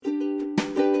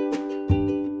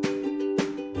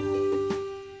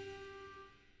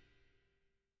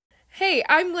Hey,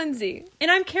 I'm Lindsay.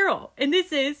 And I'm Carol, and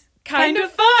this is Kind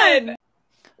of Fun.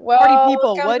 Well, Party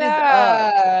people, welcome what is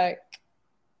back.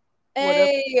 What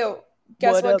Hey,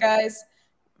 guess what, up? guys?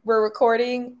 We're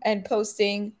recording and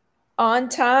posting on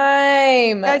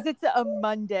time. Guys, it's a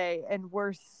Monday and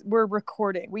we're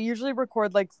recording. We usually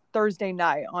record like Thursday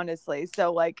night, honestly.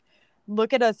 So like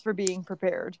look at us for being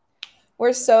prepared.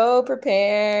 We're so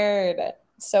prepared.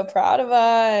 So proud of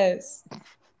us.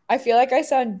 I feel like I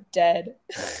sound dead.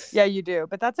 Yeah, you do,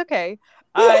 but that's okay.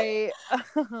 I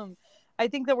I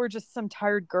think that we're just some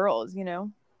tired girls, you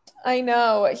know? I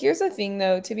know. Here's the thing,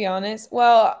 though, to be honest.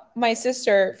 Well, my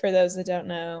sister, for those that don't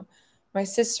know, my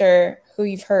sister, who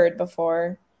you've heard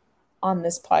before on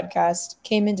this podcast,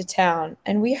 came into town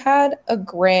and we had a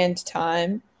grand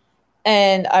time.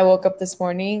 And I woke up this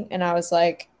morning and I was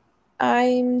like,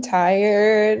 I'm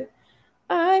tired.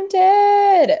 I'm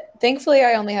dead. Thankfully,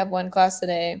 I only have one class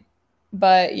today.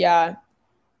 But yeah,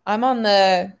 I'm on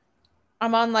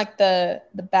like the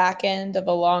back end of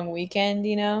a long weekend,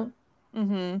 you know?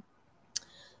 Mm-hmm.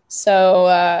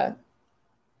 So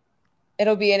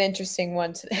it'll be an interesting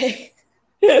one today.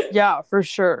 Yeah, for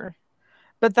sure.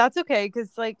 But that's okay, because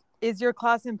like, is your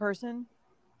class in person?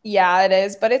 Yeah, it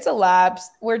is, but it's a lab.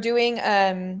 We're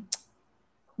doing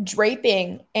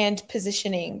draping and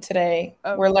positioning today.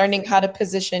 Oh, We're learning how to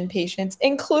position patients,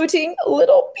 including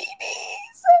little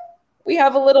babies. We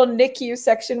have a little NICU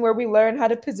section where we learn how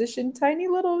to position tiny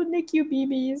little NICU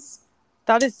babies.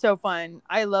 That is so fun.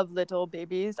 I love little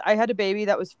babies. I had a baby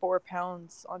that was 4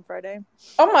 pounds on Friday.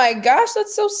 Oh my gosh,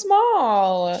 that's so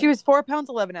small. She was 4 pounds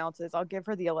 11 ounces. I'll give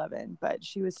her the 11, but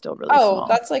she was still really small. Oh,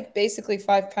 that's like basically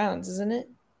 5 pounds, isn't it?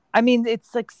 I mean,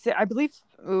 it's like, I believe,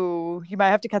 ooh, you might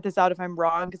have to cut this out if I'm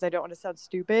wrong because I don't want to sound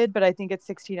stupid, but I think it's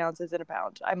 16 ounces in a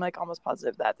pound. I'm like almost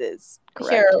positive that is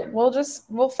correct. Here,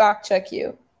 we'll fact check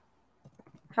you.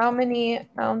 How many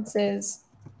ounces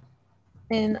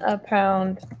in a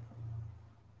pound?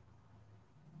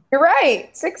 You're right,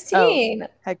 16. Oh,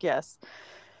 heck yes.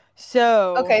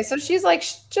 So Okay, so she's like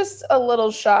just a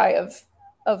little shy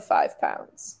of 5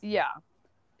 pounds. yeah,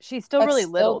 she's still That's really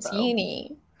still little teeny.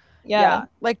 though. Yeah.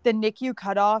 Like the NICU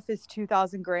cutoff is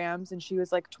 2,000 grams, and she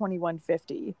was like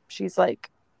 2,150. She's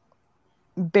like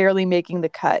barely making the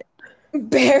cut.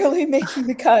 Barely making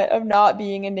the cut of not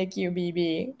being a NICU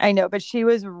BB. I know, but she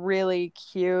was really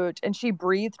cute, and she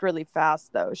breathed really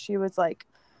fast though. She was like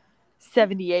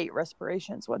 78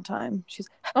 respirations one time. She's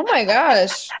Oh my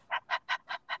gosh.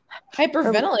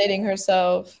 Hyperventilating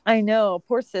herself. I know,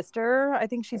 poor sister. I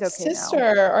think she's okay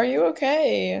Sister, now. are you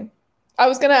okay? I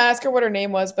was gonna ask her what her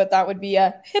name was, but that would be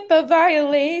a HIPAA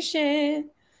violation.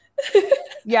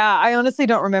 Yeah, I honestly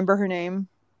don't remember her name.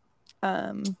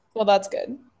 Well, that's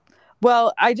good.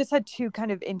 Well, I just had two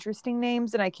kind of interesting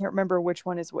names, and I can't remember which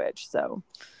one is which. So,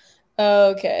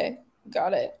 Okay,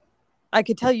 got it. I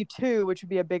could tell you two, which would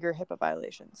be a bigger HIPAA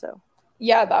violation. So,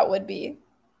 Yeah, that would be.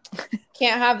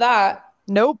 Can't have that.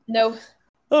 nope. No.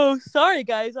 Oh, sorry,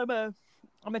 guys. I'm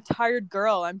a tired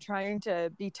girl. I'm trying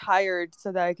to be tired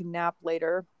so that I can nap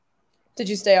later. Did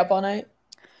you stay up all night?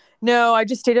 No, I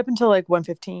just stayed up until like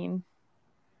 1:15.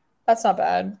 That's not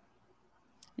bad.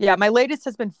 Yeah, my latest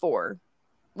has been 4,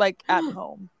 like at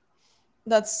home.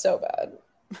 That's so bad.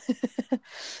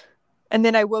 And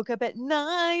then I woke up at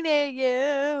 9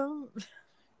 a.m.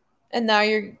 And now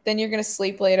you're gonna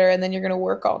sleep later and then you're gonna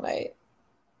work all night.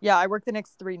 Yeah, I worked the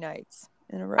next 3 nights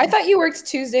in a row. I thought you worked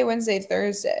Tuesday, Wednesday,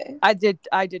 Thursday. I did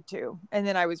too. And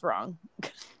then I was wrong.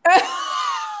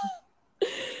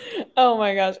 Oh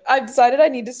my gosh. I've decided I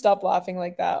need to stop laughing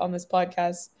like that on this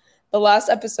podcast. The last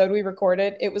episode we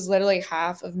recorded, it was literally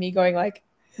half of me going like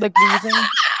wheezing.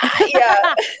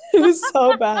 Yeah, it was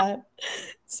so bad.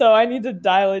 So I need to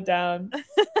dial it down.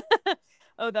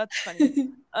 Oh, that's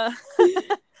funny.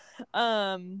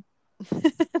 I'm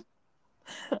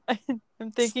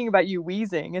thinking about you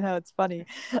wheezing and how it's funny.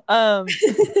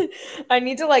 I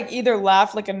need to like either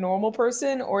laugh like a normal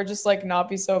person or just like not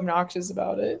be so obnoxious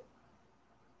about it.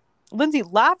 Lindsay,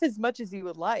 laugh as much as you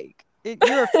would like.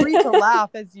 You're free to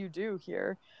laugh as you do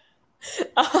here.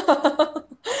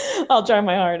 I'll try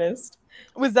my hardest.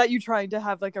 Was that you trying to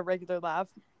have like a regular laugh?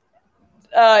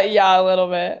 Yeah, a little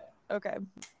bit. Okay.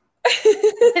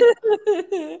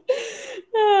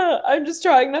 I'm just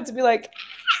trying not to be like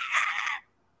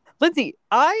Lindsay,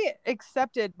 I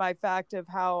accepted my fact of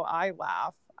how I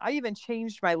laugh. I even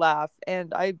changed my laugh,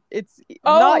 and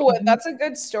that's a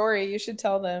good story. You should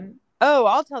tell them. Oh,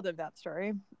 I'll tell them that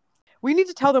story. We need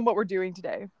to tell them what we're doing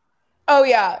today. Oh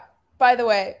yeah. By the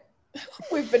way,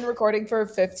 we've been recording for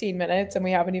 15 minutes and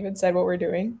we haven't even said what we're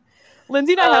doing.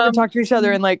 Lindsay and I haven't talked to each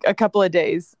other in like a couple of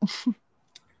days.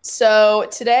 So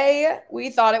today we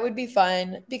thought it would be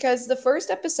fun because the first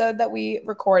episode that we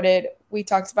recorded, we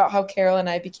talked about how Carol and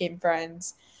I became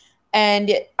friends.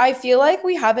 And I feel like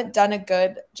we haven't done a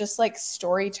good just like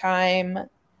story time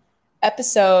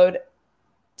episode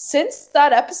since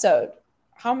that episode.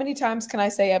 How many times can I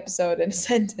say episode in a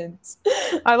sentence?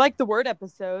 I like the word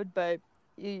episode, but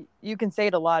you can say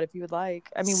it a lot if you would like.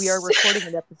 I mean, we are recording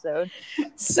an episode.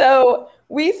 So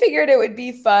we figured it would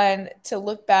be fun to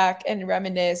look back and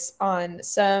reminisce on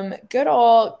some good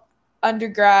old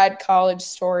undergrad college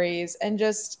stories and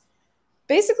just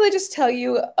basically just tell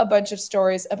you a bunch of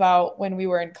stories about when we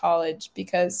were in college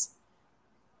because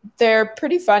they're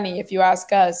pretty funny if you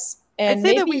ask us. And I'd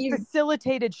say that maybe we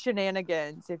facilitated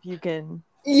shenanigans, if you can.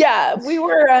 yeah, we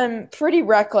were pretty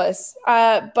reckless,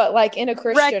 but like in a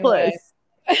Christian way.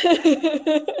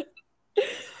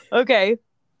 Okay.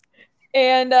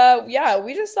 And yeah,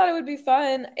 we just thought it would be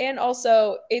fun. And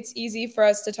also, it's easy for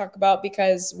us to talk about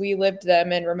because we lived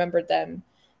them and remembered them.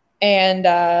 And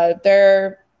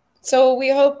so we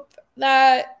hope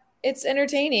that it's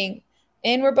entertaining.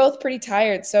 And we're both pretty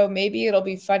tired. So maybe it'll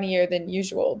be funnier than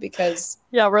usual because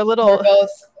yeah, we're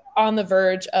both on the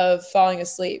verge of falling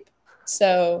asleep.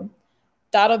 So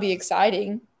that'll be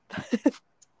exciting.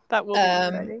 That will be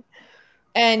exciting.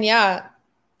 And yeah,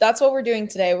 that's what we're doing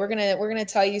today. We're gonna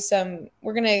tell you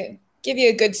we're gonna give you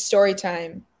a good story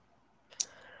time.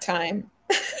 I'm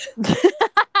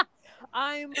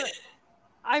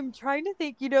trying to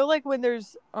think, like when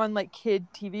there's on like kid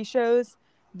TV shows,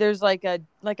 there's like a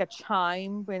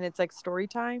chime when it's like story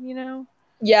time,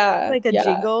 Yeah. Like a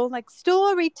jingle, like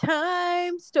story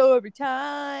time,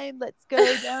 let's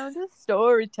go down to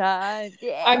story time.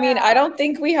 Yeah. I mean, I don't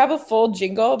think we have a full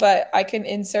jingle, but I can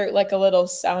insert like a little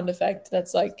sound effect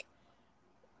that's like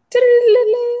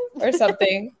or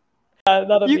something.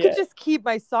 You could just keep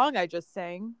my song I just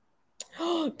sang.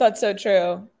 That's so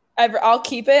true. I'll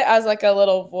keep it as like a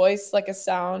little voice, like a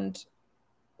sound,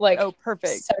 like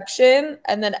perfect section,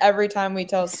 and then every time we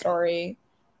tell a story,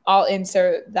 I'll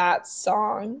insert that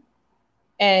song.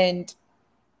 And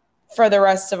for the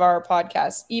rest of our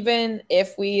podcast, even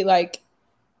if we like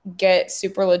get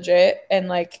super legit and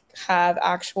like have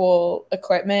actual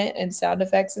equipment and sound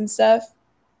effects and stuff,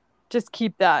 just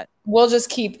keep that. We'll just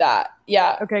keep that.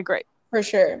 Yeah. Okay, great. For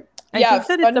sure. I think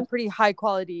that it's a pretty high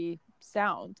quality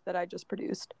sound that I just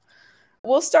produced.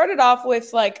 We'll start it off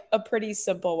with like a pretty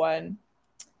simple one.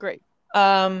 Great.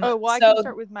 I can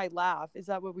start with my laugh. Is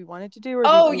that what we wanted to do?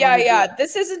 Or yeah.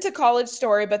 This isn't a college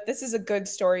story, but this is a good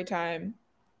story time.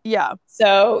 Yeah.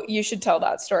 So you should tell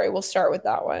that story. We'll start with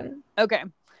that one. Okay.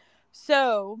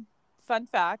 So, fun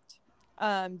fact,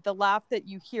 the laugh that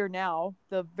you hear now,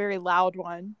 the very loud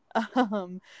one,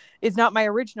 is not my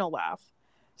original laugh.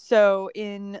 So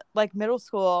in like middle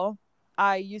school,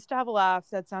 I used to have a laugh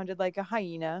that sounded like a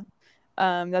hyena.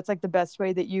 That's like the best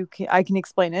way that I can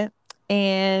explain it.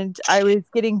 And I was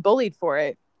getting bullied for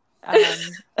it,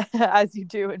 as you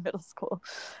do in middle school.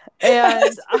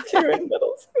 And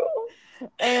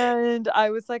and I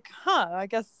was like, I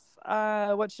guess,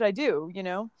 what should I do?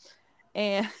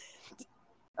 And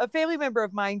a family member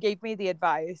of mine gave me the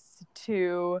advice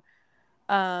to,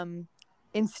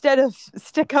 instead of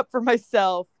stick up for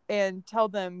myself and tell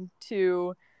them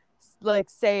to like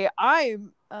say,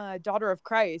 I'm a daughter of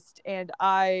Christ and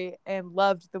I am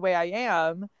loved the way I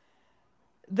am,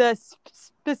 the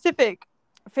specific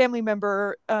family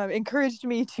member encouraged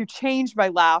me to change my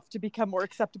laugh to become more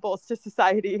acceptable to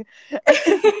society.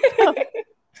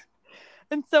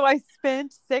 And so I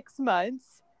spent 6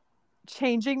 months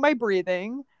changing my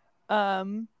breathing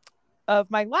of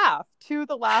my laugh to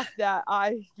the laugh that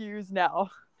I use now.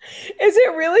 Is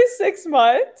it really 6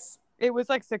 months? It was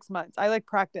like 6 months. I like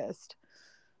practiced.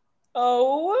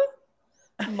 Oh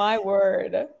my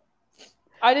word.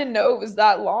 I didn't know it was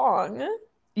that long.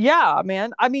 Yeah,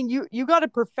 man. I mean, you got to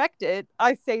perfect it.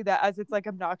 I say that as it's like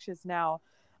obnoxious now.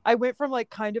 I went from like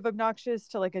kind of obnoxious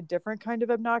to like a different kind of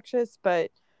obnoxious,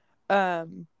 but yeah,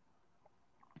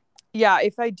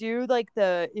 if I do like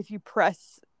if you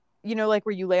press, like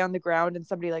where you lay on the ground and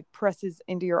somebody like presses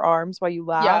into your arms while you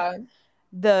laugh,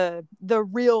 the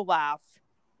real laugh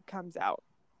comes out.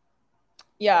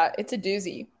 Yeah, it's a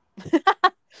doozy.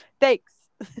 Thanks.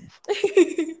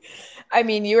 I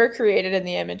mean, you were created in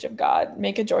the image of God.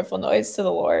 Make a joyful noise to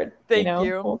the Lord. Thank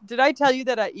you. Did I tell you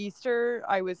that at Easter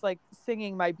I was like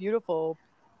singing my beautiful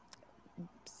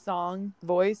song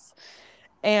voice,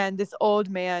 and this old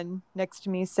man next to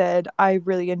me said, I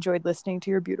really enjoyed listening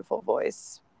to your beautiful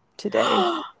voice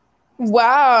today.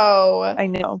 Wow. I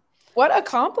know. What a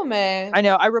compliment. I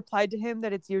know. I replied to him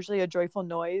that it's usually a joyful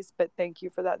noise, but thank you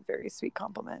for that very sweet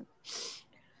compliment.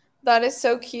 That is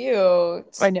so cute.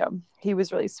 I know. He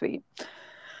was really sweet.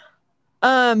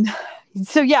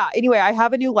 So yeah, anyway, I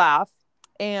have a new laugh,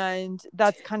 and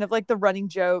that's kind of like the running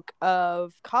joke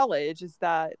of college is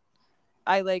that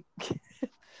I like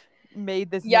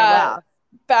made this new Yeah, laugh.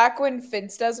 back when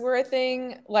Finstas were a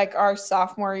thing, like our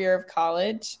sophomore year of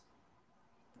college,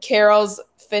 Carol's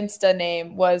Finsta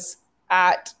name was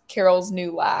at Carol's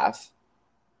New Laugh.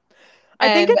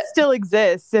 I think And it still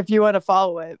exists if you want to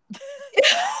follow it.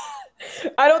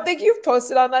 I don't think you've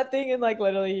posted on that thing in like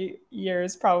literally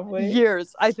years, probably.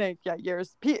 Years, I think. Yeah,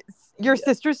 years. Your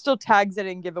sister still tags it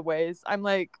in giveaways. I'm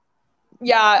like,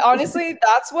 Yeah, honestly,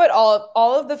 that's what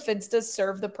all of the Finstas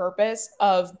serve the purpose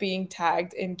of being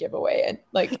tagged in giveaway and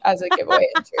like as a giveaway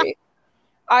entry.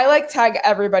 I like tag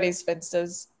everybody's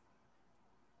Finstas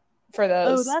for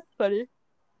those. oh, that's funny.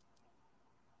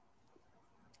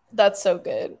 That's so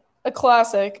good. A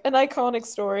classic, an iconic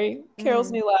story. Carol's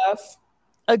Mhm. New Laugh.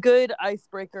 A good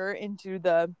icebreaker into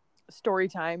the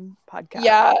Storytime podcast.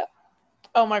 Yeah.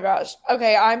 Oh my gosh.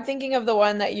 Okay, I'm thinking of the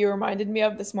one that you reminded me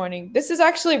of this morning. This is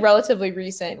actually relatively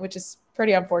recent, which is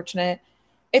pretty unfortunate.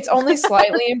 It's only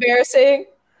slightly embarrassing.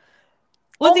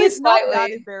 Lindsay, Only it's not that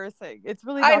slightly. embarrassing. It's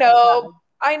really not I that know. bad.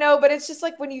 I know, but it's just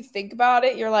like when you think about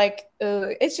it, you're like, ugh.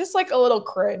 It's just like a little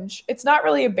cringe. It's not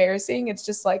really embarrassing. It's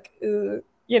just like, ugh,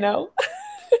 you know?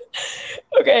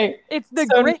 Okay. It's the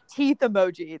So- grit teeth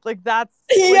emoji. Like that's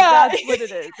Yeah. that's what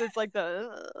it is. It's like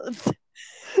the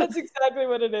That's exactly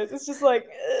what it is. It's just like,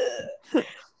 ugh.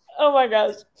 Oh my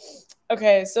gosh.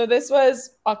 Okay, so this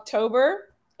was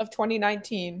October of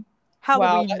 2019.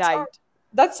 Halloween that night.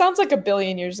 That sounds like a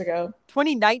billion years ago.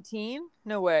 2019?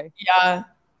 No way. Yeah,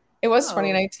 it was Oh.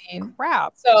 2019.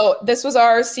 Crap. So this was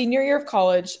our senior year of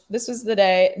college. This was the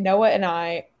day Noah and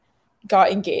I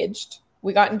got engaged.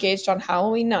 We got engaged on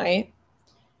Halloween night.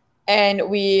 And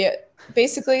we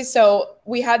basically, so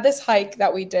we had this hike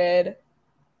that we did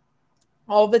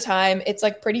all the time. It's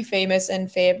like pretty famous in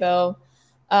Fayetteville.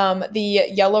 The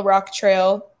Yellow Rock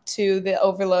Trail to the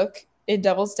Overlook in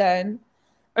Devil's Den.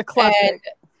 A classic.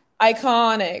 And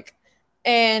iconic.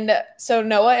 And so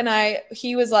Noah and I,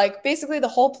 he was like, basically the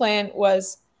whole plan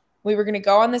was we were going to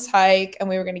go on this hike and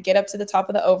we were going to get up to the top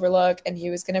of the Overlook and he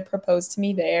was going to propose to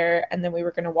me there. And then we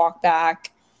were going to walk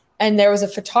back. And there was a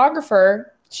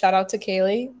photographer. Shout out to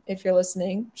Kaylee if you're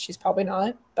listening. She's probably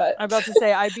not, but I'm about to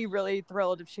say I'd be really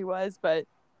thrilled if she was, but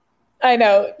I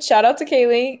know. Shout out to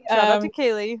Kaylee. shout out to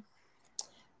Kaylee.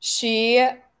 She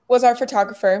was our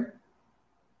photographer.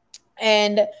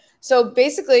 And so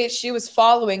basically she was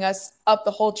following us up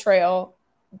the whole trail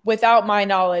without my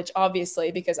knowledge,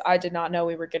 obviously, because I did not know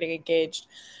we were getting engaged.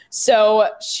 So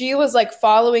she was like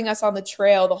following us on the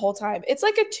trail the whole time. It's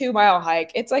like a 2-mile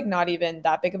hike. It's like not even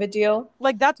that big of a deal.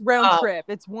 Like that's round trip.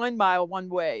 It's 1 mile one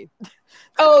way.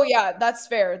 Oh yeah, that's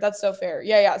fair. That's so fair.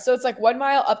 Yeah. So it's like 1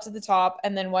 mile up to the top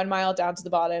and then 1 mile down to the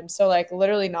bottom. So like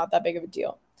literally not that big of a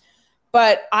deal.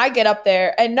 But I get up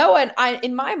there and Noah and I,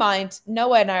 in my mind,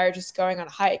 Noah and I are just going on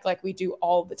a hike like we do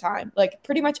all the time. Like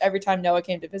pretty much every time Noah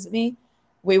came to visit me,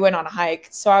 we went on a hike.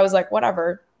 So I was like,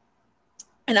 whatever.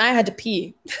 And I had to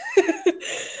pee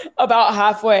about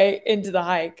halfway into the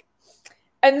hike.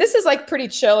 And this is like pretty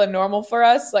chill and normal for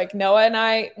us. Like Noah and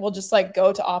I will just like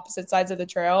go to opposite sides of the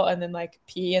trail and then like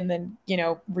pee and then, you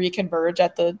know, reconverge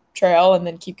at the trail and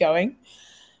then keep going.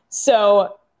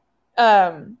 So,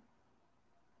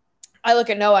 I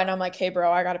look at Noah and I'm like, hey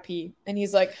bro, I gotta pee. And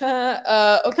he's like,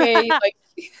 okay. Like,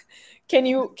 can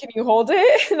you hold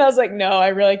it? And I was like, no, I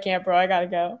really can't, bro. I gotta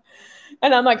go.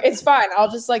 And I'm like, it's fine.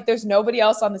 I'll just like, there's nobody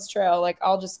else on this trail. Like,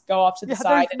 I'll just go off to the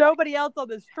side. There's nobody else on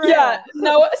this trail. Yeah.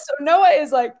 So Noah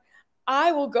is like,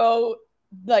 I will go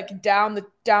like down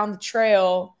the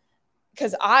trail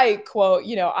because I quote,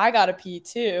 you know, I gotta pee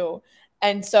too.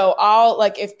 And so I'll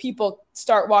like, if people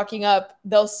start walking up,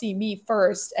 they'll see me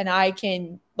first and I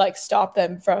can like stop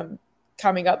them from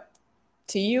coming up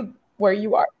to you where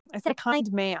you are. I said a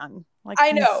kind man. Like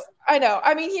I know.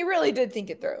 I mean, he really did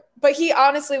think it through. But he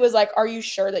honestly was like, are you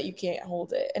sure that you can't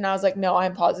hold it? And I was like, no,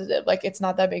 I'm positive. Like, it's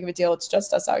not that big of a deal. It's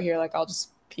just us out here. Like, I'll just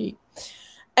pee.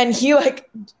 And he, like,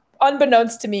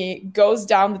 unbeknownst to me, goes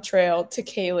down the trail to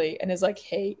Kaylee and is like,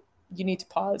 hey, you need to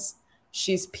pause.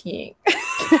 She's peeing.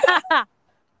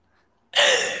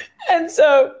 And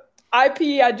so I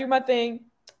pee. I do my thing.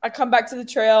 I come back to the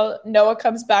trail. Noah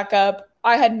comes back up.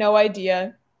 I had no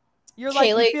idea. You're like,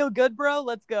 Kaylee, you feel good, bro?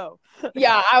 Let's go.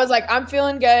 Yeah, I was like, I'm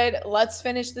feeling good. Let's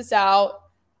finish this out.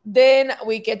 Then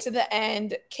we get to the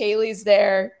end. Kaylee's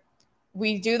there.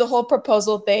 We do the whole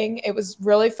proposal thing. It was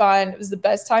really fun. It was the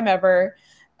best time ever.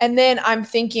 And then I'm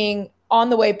thinking on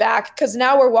the way back, because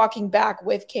now we're walking back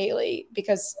with Kaylee,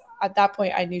 because at that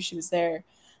point I knew she was there.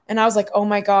 And I was like, oh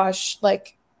my gosh,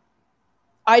 like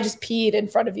I just peed in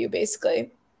front of you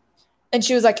basically. And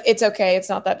she was like, it's okay. It's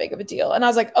not that big of a deal. And I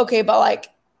was like, okay, but like,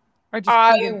 I just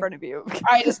peed in front of you.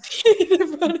 I just peed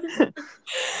in front of you.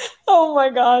 Oh my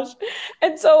gosh.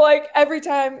 And so like every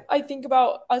time I think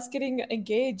about us getting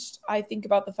engaged, I think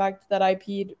about the fact that I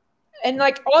peed. And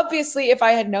like obviously if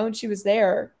I had known she was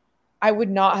there, I would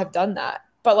not have done that.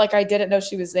 But like I didn't know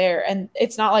she was there. And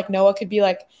it's not like Noah could be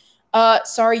like,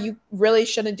 sorry, you really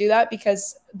shouldn't do that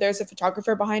because there's a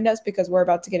photographer behind us because we're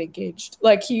about to get engaged.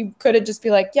 Like he couldn't just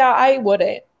be like, yeah, I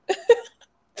wouldn't.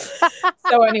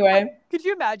 So anyway, could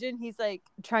you imagine he's like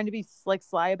trying to be like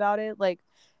sly about it, like,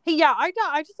 hey, yeah, I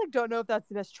just like don't know if that's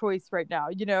the best choice right now,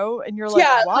 you know? And you're like,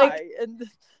 yeah, why? like, and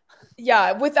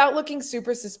yeah, without looking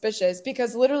super suspicious,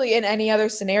 because literally in any other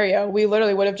scenario, we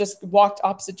literally would have just walked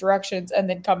opposite directions and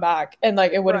then come back, and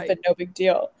like it would have been no big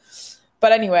deal.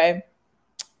 But anyway,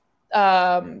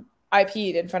 I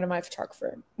peed in front of my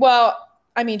photographer. Well,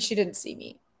 I mean, she didn't see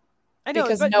me. I know,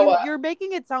 but Noah, you're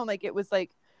making it sound like it was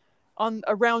like on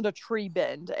around a tree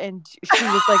bend, and she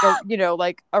was like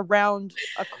like around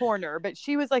a corner, but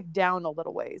she was like down a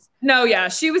little ways. No, yeah,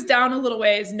 she was down a little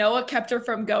ways. Noah kept her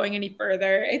from going any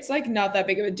further. It's like not that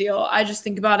big of a deal. I just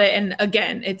think about it, and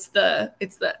again, it's the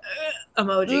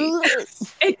emoji.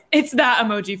 It's that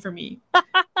emoji for me.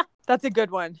 That's a good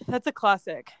one. That's a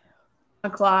classic. A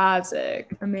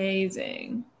classic.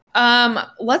 Amazing.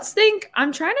 Let's think.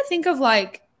 I'm trying to think of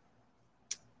like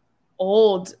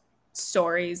old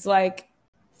stories, like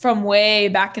from way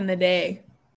back in the day.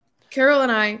 Carol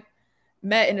and I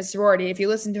met in a sorority. If you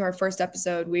listen to our first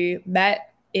episode, we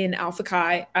met in Alpha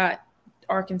Chi at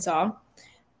Arkansas.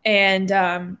 And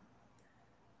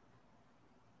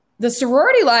the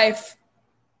sorority life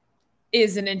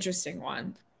is an interesting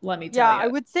one, let me tell you. Yeah, I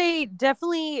would say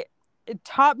definitely it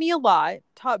taught me a lot.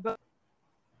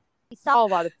 We saw a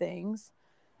lot of things.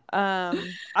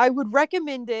 I would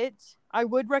recommend it. I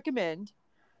would recommend.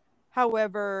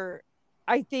 However,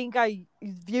 I think I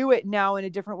view it now in a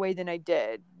different way than I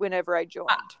did whenever I joined,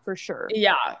 for sure.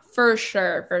 Yeah, for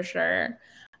sure, for sure.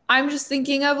 I'm just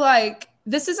thinking of like,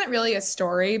 this isn't really a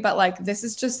story, but like this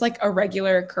is just like a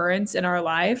regular occurrence in our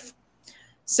life.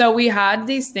 So we had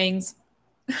these things.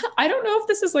 I don't know if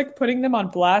this is like putting them on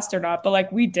blast or not, but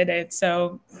like we did it.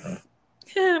 So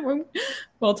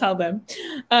we'll tell them.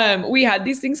 We had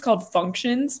these things called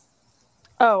functions.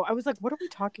 Oh, I was like, what are we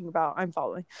talking about? I'm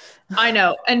following. I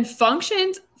know. And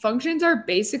functions are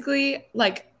basically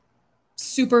like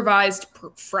supervised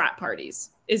frat parties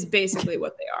is basically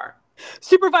what they are.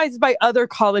 Supervised by other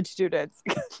college students.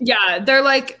 Yeah, they're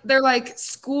like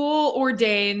school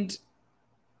ordained,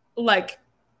 like,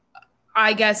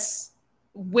 I guess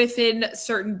within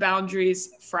certain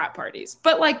boundaries, frat parties.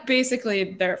 But like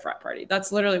basically they're a frat party.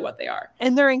 That's literally what they are.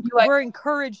 And we're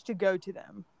encouraged to go to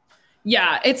them.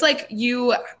 Yeah, it's like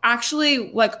you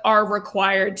actually like are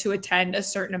required to attend a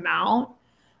certain amount.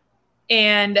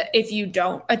 And if you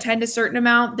don't attend a certain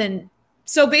amount, then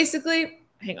so basically,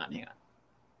 hang on.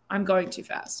 I'm going too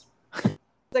fast.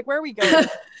 Like, where are we going?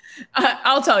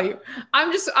 I'll tell you. I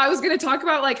was going to talk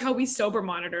about like how we sober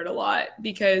monitored a lot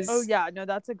because oh yeah, no,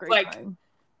 that's a great time.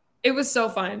 It was so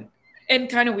fun and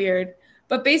kind of weird.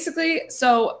 But basically,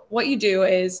 so what you do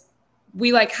is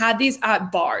we like had these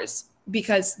at bars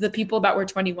because the people that were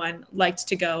 21 liked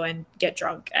to go and get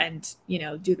drunk and,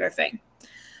 do their thing.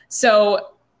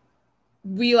 So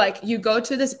we like, you go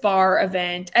to this bar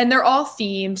event and they're all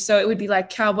themed. So it would be like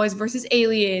cowboys versus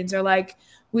aliens, or like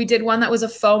we did one that was a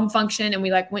foam function and we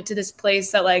like went to this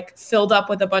place that like filled up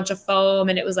with a bunch of foam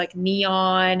and it was like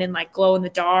neon and like glow in the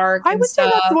dark. I would say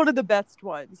that's one of the best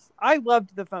ones. I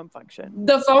loved the foam function.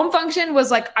 The foam function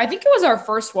was like, I think it was our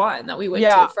first one that we went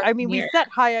to. I mean, we set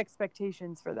high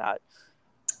expectations for that.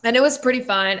 And it was pretty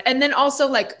fun. And then also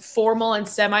like formal and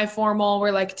semi-formal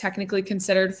were like technically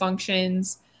considered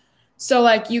functions. So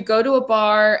like you go to a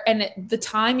bar and the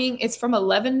timing is from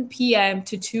 11 p.m.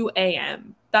 to 2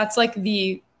 a.m. That's like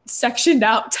the sectioned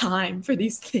out time for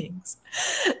these things.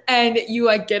 And you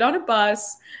like get on a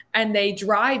bus and they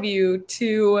drive you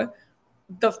to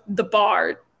the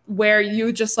bar where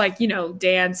you just like,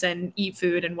 dance and eat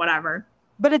food and whatever.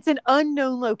 But it's an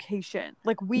unknown location.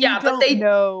 Like we don't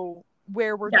know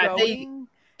where we're going.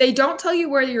 They don't tell you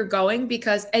where you're going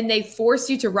and they force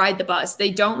you to ride the bus.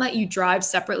 They don't let you drive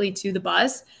separately to the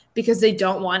bus because they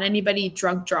don't want anybody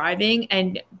drunk driving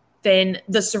and then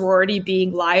the sorority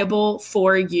being liable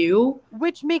for you.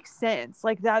 Which makes sense.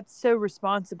 Like that's so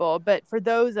responsible. But for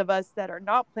those of us that are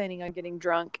not planning on getting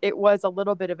drunk, it was a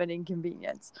little bit of an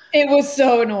inconvenience. It was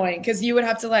so annoying because you would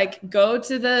have to like go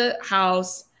to the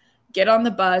house, get on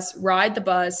the bus, ride the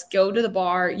bus, go to the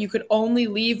bar. You could only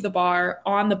leave the bar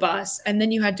on the bus, and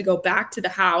then you had to go back to the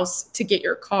house to get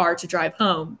your car to drive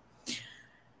home.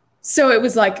 So it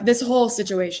was like this whole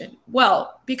situation.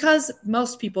 Well, because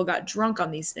most people got drunk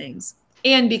on these things,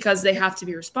 and because they have to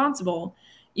be responsible,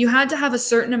 you had to have a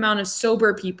certain amount of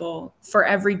sober people for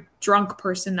every drunk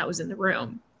person that was in the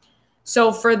room.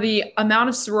 So for the amount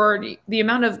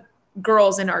of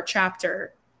girls in our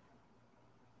chapter,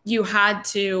 you had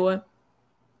to,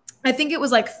 I think it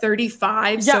was like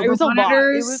 35 sober it was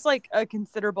monitors. It was like a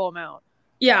considerable amount.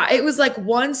 Yeah, it was like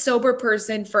one sober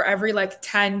person for every like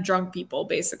 10 drunk people,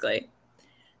 basically.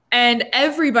 And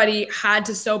everybody had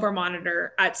to sober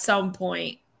monitor at some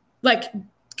point. Like,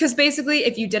 because basically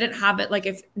if you didn't have it, like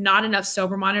if not enough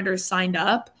sober monitors signed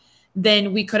up,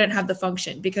 then we couldn't have the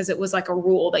function because it was like a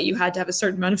rule that you had to have a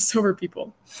certain amount of sober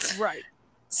people. Right.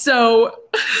 So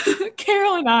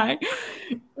Carol and I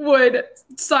would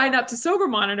sign up to Sober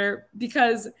Monitor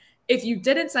because if you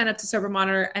didn't sign up to Sober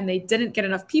Monitor and they didn't get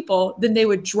enough people, then they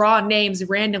would draw names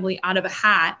randomly out of a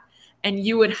hat and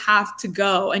you would have to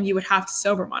go and you would have to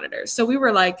Sober Monitor. So we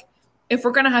were like, if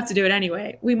we're going to have to do it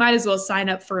anyway, we might as well sign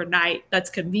up for a night that's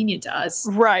convenient to us.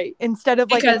 Right. Instead of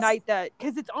like a night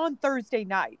because it's on Thursday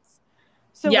nights.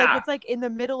 So like it's like in the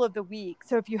middle of the week.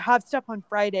 So if you have stuff on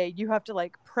Friday, you have to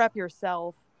like prep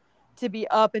yourself to be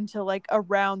up until like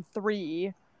around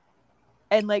 3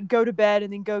 and like go to bed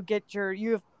and then go get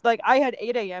I had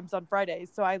 8 a.m.s on Fridays.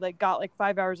 So I like got like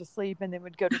 5 hours of sleep and then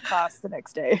would go to class the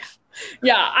next day.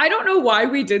 Yeah. I don't know why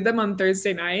we did them on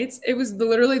Thursday nights. It was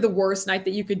literally the worst night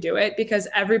that you could do it because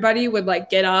everybody would like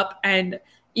get up and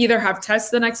either have tests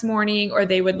the next morning or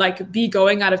they would like be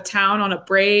going out of town on a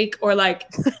break or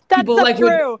like people like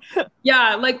true.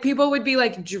 Like people would be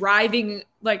like driving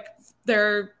like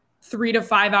their 3 to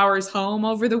 5 hours home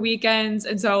over the weekends.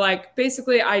 And so like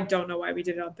basically I don't know why we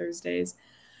did it on Thursdays.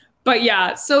 But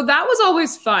yeah, so that was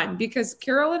always fun because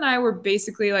Carol and I were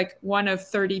basically like one of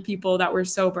 30 people that were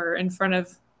sober in front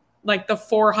of like the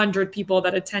 400 people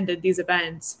that attended these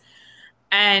events.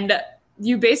 And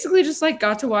you basically just like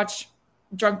got to watch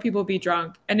drunk people be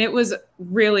drunk. And it was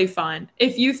really fun.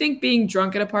 If you think being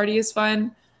drunk at a party is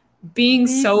fun, being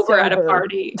sober at a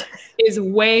party is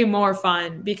way more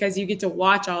fun because you get to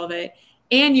watch all of it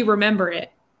and you remember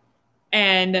it.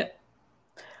 And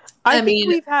I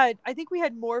think we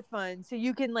had more fun. So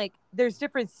you can like, there's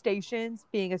different stations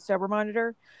being a sober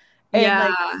monitor. And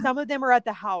like some of them are at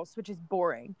the house, which is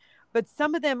boring. But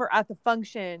some of them are at the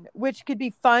function, which could be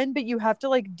fun, but you have to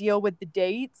like deal with the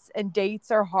dates, and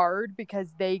dates are hard because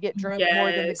they get drunk more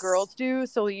than the girls do.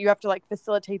 So you have to like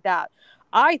facilitate that.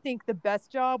 I think the best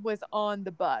job was on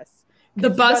the bus. The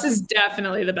bus is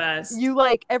definitely the best. You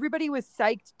like, everybody was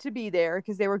psyched to be there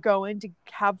because they were going to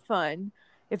have fun.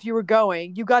 If you were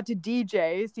going, you got to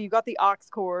DJ, so you got the aux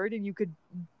cord and you could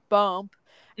bump.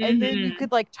 And then you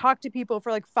could like talk to people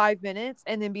for like 5 minutes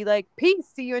and then be like, peace,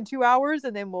 see you in 2 hours.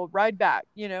 And then we'll ride back,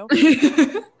 you know?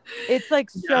 It's like,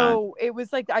 so it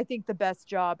was like, I think the best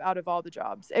job out of all the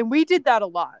jobs. And we did that a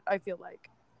lot, I feel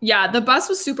like. Yeah, the bus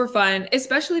was super fun,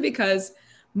 especially because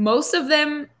most of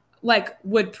them like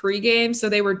would pregame. So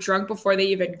they were drunk before they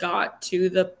even got to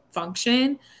the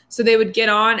function. So they would get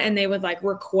on and they would like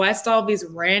request all these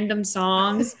random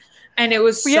songs. And it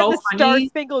was we so had the funny.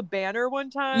 Star-Spangled Banner one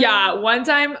time. Yeah, one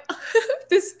time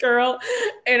this girl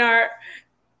in our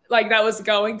like that was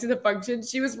going to the function,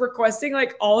 she was requesting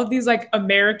like all of these like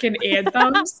American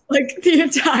anthems like the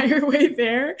entire way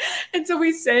there. And so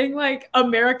we sang like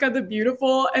America the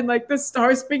Beautiful and like the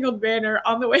Star-Spangled Banner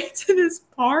on the way to this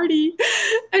party.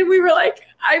 And we were like,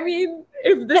 I mean,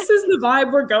 if this is the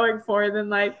vibe we're going for, then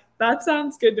like that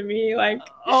sounds good to me. Like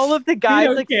all of the guys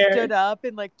like stood up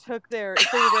and like took their,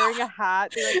 if they were wearing a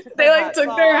hat, they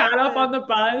took their hat off on the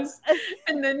bus.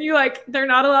 And then you like, they're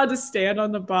not allowed to stand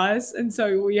on the bus. And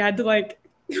so we had to like,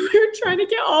 we were trying to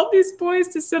get all these boys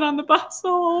to sit on the bus the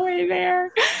whole way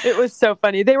there. It was so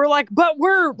funny. They were like, but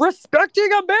we're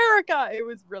respecting America. It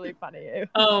was really funny.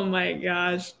 Oh my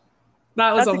gosh.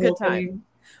 That was a whole good time. thing.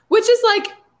 Which is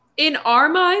like, in our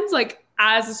minds, like,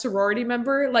 as a sorority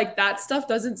member, like that stuff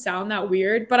doesn't sound that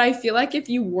weird, but I feel like if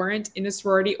you weren't in a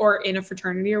sorority or in a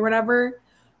fraternity or whatever,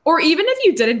 or even if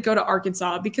you didn't go to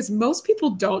Arkansas, because most people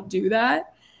don't do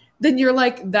that, then you're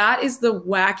like, that is the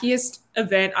wackiest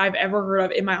event I've ever heard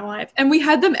of in my life. And we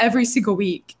had them every single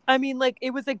week. I mean, like it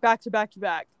was like back to back to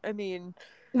back. I mean,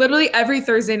 literally every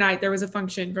Thursday night there was a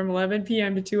function from 11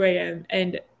 p.m. to 2 a.m.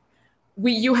 and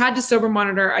you had to sober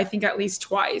monitor, I think, at least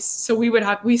twice. So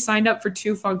we signed up for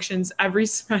 2 functions every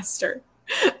semester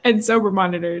and sober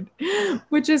monitored,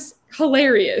 which is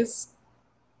hilarious.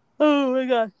 Oh my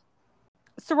gosh.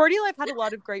 Sorority Life had a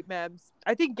lot of great memes.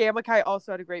 I think Gamma Chi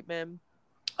also had a great meme.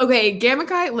 Okay, Gamma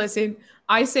Chi, listen,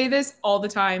 I say this all the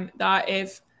time that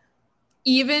if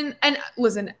even, and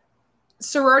listen,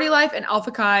 Sorority Life and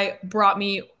Alpha Chi brought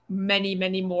me many,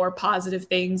 many more positive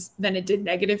things than it did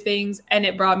negative things. And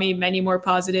it brought me many more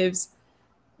positives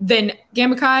than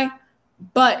Gamma Chi.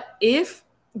 But if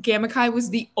Gamma Chi was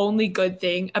the only good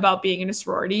thing about being in a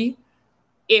sorority,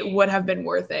 it would have been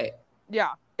worth it.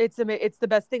 Yeah, it's the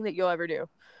best thing that you'll ever do.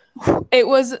 It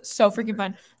was so freaking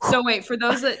fun. So wait, for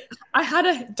those that I had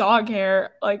a dog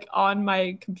hair like on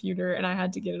my computer and I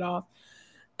had to get it off.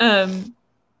 So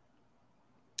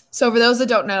for those that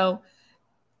don't know,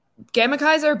 Gamma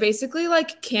Chis are basically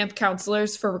like camp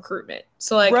counselors for recruitment.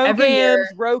 So like every year,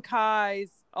 Row Chis,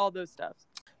 all those stuff.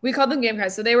 We called them Gamma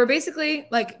Chis. So they were basically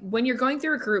like when you're going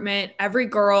through recruitment, every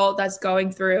girl that's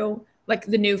going through like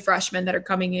the new freshmen that are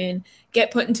coming in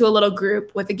get put into a little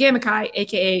group with a Gamma Chi,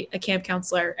 aka a camp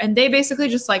counselor, and they basically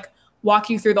just like walk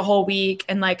you through the whole week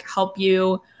and like help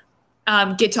you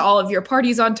get to all of your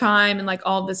parties on time and like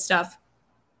all this stuff.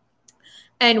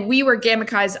 And we were Gamma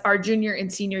Chis our junior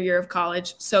and senior year of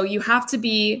college. So you have to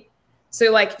be,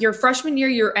 so like your freshman year,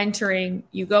 you're entering,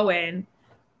 you go in,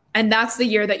 and that's the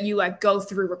year that you like go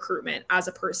through recruitment as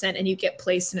a person and you get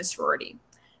placed in a sorority.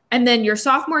 And then your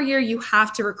sophomore year, you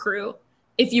have to recruit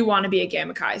if you want to be a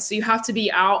Gamma Chi. So you have to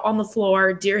be out on the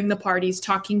floor during the parties,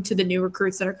 talking to the new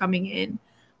recruits that are coming in,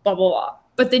 blah, blah, blah.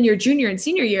 But then your junior and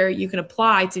senior year, you can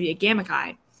apply to be a Gamma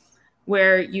Chi,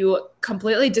 where you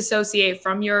completely dissociate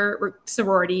from your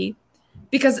sorority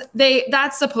because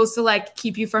that's supposed to like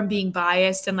keep you from being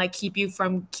biased and like keep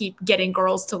getting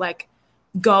girls to like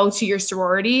go to your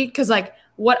sorority. Cause like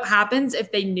what happens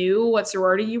if they knew what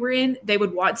sorority you were in, they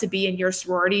would want to be in your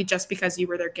sorority just because you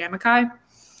were their Gamma Chi.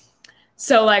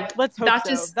 So like, let's hope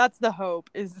that's the hope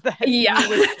is that.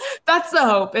 Yeah, that's the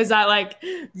hope is that like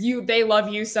they love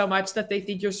you so much that they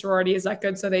think your sorority is that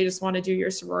good. So they just want to do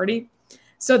your sorority.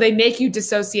 So they make you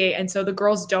dissociate. And so the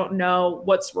girls don't know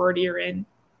what sorority you're in.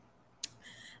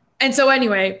 And so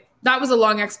anyway, that was a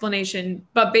long explanation.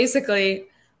 But basically,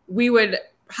 we would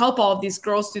help all of these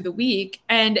girls through the week.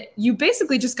 And you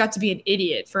basically just got to be an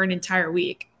idiot for an entire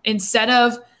week. Instead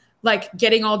of like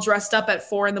getting all dressed up at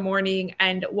 4 a.m.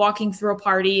 and walking through a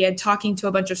party and talking to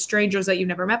a bunch of strangers that you've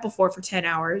never met before for 10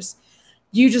 hours,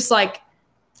 you just like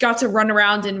got to run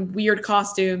around in weird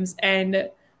costumes and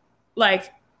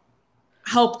like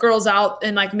help girls out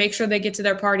and like make sure they get to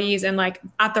their parties. And like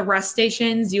at the rest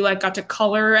stations, you like got to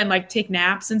color and like take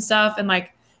naps and stuff. And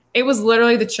like, it was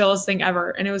literally the chillest thing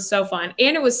ever. And it was so fun.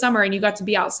 And it was summer and you got to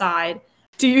be outside.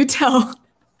 Do you tell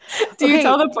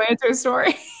the planter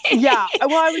story? Yeah.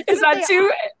 Well, I was Is that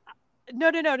too?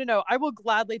 No. I will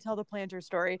gladly tell the planter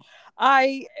story.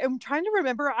 I am trying to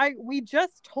remember. We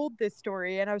just told this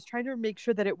story and I was trying to make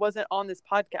sure that it wasn't on this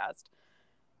podcast.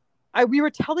 We were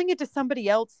telling it to somebody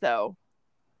else though.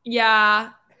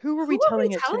 Yeah. Who were we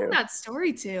telling that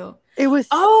story to? It was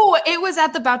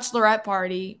at the bachelorette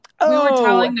party. We were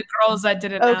telling the girls that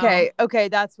didn't know. Okay,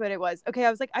 that's what it was. Okay,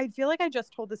 I was like, I feel like I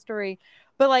just told the story,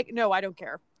 but like, no, I don't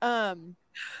care. Well,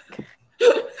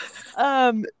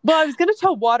 I was gonna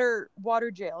tell water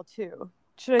jail too.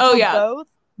 Should I tell both?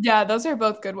 Yeah, those are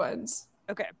both good ones.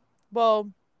 Okay.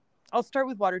 Well, I'll start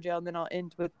with water jail and then I'll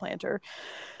end with planter.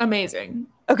 Amazing.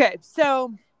 Okay,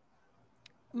 so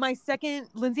my second,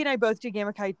 Lindsay and I both did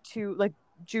Gamma Chi to like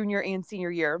junior and senior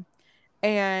year.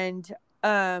 And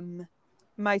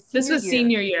this was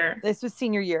senior year.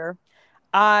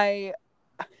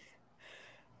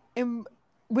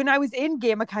 When I was in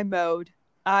Gamma Chi mode,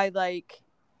 I like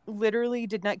literally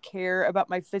did not care about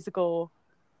my physical,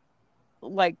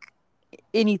 like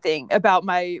anything about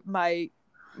my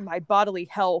bodily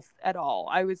health at all.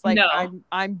 I was like, no.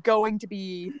 I'm going to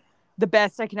be the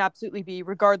best I can absolutely be,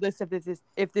 regardless of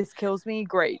if this kills me.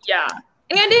 Great. Yeah.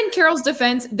 And in Carol's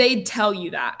defense, they tell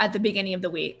you that at the beginning of the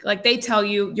week. Like they tell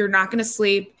you you're not going to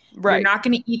sleep. Right. You're not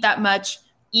going to eat that much.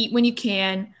 Eat when you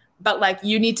can. But like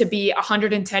you need to be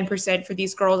 110% for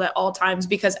these girls at all times,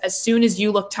 because as soon as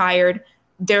you look tired,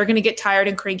 they're going to get tired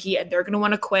and cranky and they're going to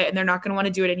want to quit and they're not going to want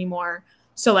to do it anymore.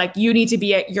 So like you need to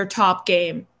be at your top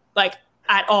game, like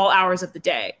at all hours of the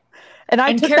day. And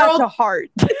I took that to heart.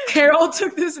 Carol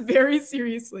took this very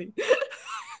seriously.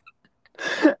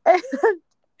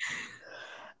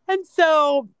 And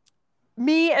so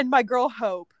me and my girl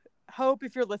Hope,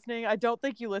 if you're listening, I don't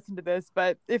think you listen to this,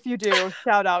 but if you do,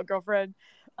 shout out, girlfriend.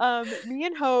 Me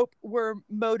and Hope were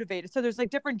motivated. So there's like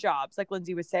different jobs, like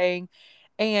Lindsay was saying.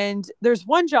 And there's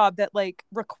one job that like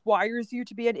requires you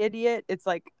to be an idiot. It's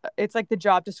like the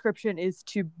job description is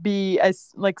to be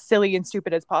as like silly and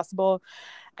stupid as possible.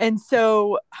 And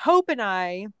so Hope and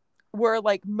I were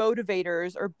like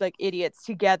motivators or like idiots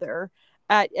together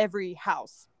at every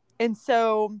house. And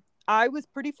so I was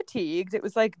pretty fatigued. It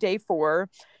was like day 4.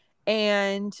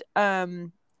 And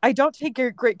I don't take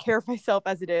great care of myself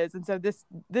as it is. And so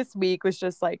this week was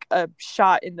just like a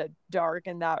shot in the dark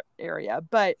in that area.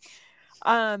 But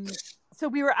so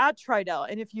we were at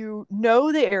Tridelt, and if you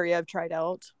know the area of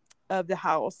Tridelt of the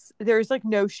house, there's like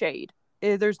no shade.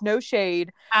 There's no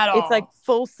shade at all. It's like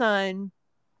full sun.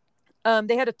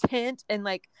 They had a tent, and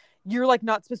like you're like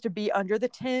not supposed to be under the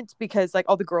tent because like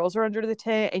all the girls are under the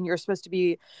tent, and you're supposed to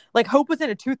be like, Hope was in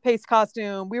a toothpaste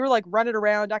costume. We were like running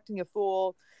around acting a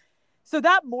fool. So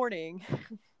that morning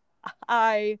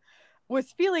I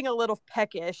was feeling a little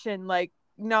peckish and like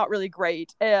not really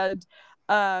great. And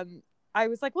I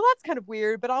was like, well, that's kind of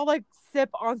weird, but I'll like sip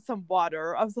on some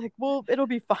water. I was like, well, it'll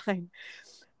be fine.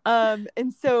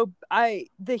 And so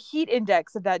the heat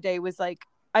index of that day was like,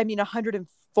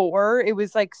 104. It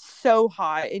was like so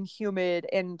hot and humid.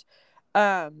 And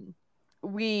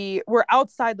we were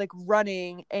outside like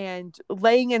running and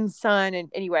laying in sun. And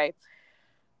anyway,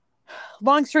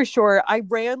 long story short, I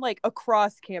ran like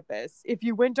across campus. If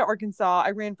you went to Arkansas,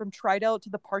 I ran from Tridelt to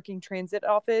the parking transit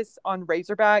office on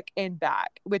Razorback and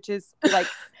back, which is like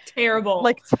terrible.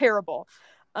 Like terrible.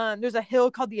 There's a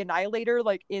hill called the Annihilator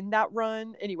like in that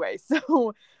run. Anyway,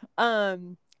 so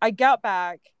I got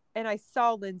back and I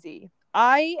saw Lindsay.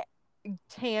 I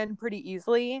tan pretty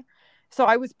easily. So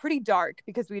I was pretty dark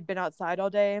because we'd been outside all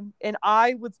day, and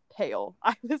I was pale.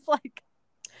 I was like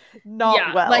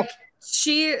not well. Like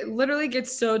she literally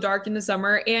gets so dark in the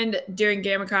summer, and during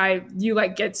Gamma Chi, you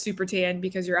like get super tan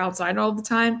because you're outside all the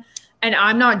time. And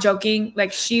I'm not joking.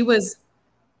 Like she was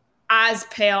as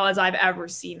pale as I've ever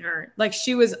seen her. Like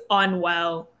she was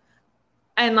unwell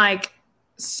and like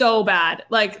so bad.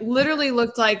 Like literally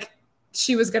looked like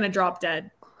she was going to drop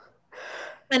dead.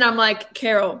 And I'm like,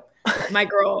 Carol, my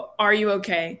girl, are you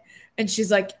okay? And she's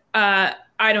like, I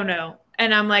don't know.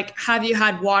 And I'm like, have you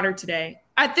had water today?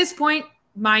 At this point,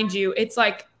 mind you, it's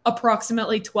like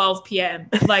approximately 12 p.m.,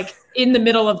 like in the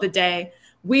middle of the day.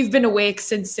 We've been awake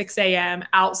since 6 a.m.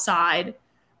 outside.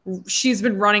 She's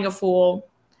been running a fool.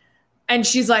 And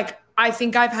she's like, I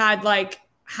think I've had like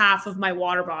half of my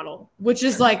water bottle, which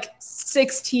is like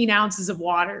 16 ounces of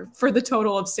water for the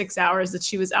total of 6 hours that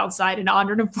she was outside in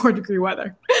 104-degree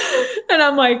weather. And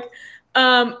I'm like,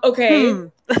 okay,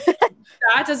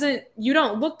 you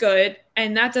don't look good.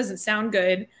 And that doesn't sound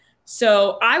good.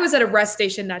 So I was at a rest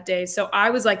station that day. So I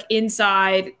was like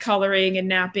inside coloring and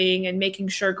napping and making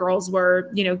sure girls were,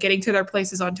 getting to their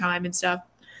places on time and stuff.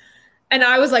 And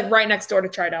I was like right next door to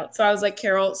Tridelt. So I was like,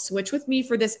 Carol, switch with me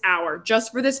for this hour,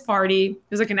 just for this party. It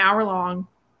was like an hour long.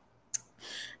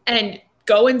 And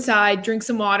go inside, drink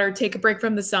some water, take a break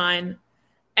from the sun,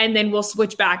 and then we'll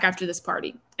switch back after this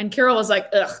party. And Carol was like,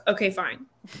 ugh, okay, fine.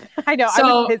 I know. So,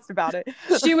 I was pissed about it.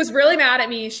 She was really mad at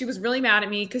me. She was really mad at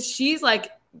me because she's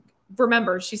like,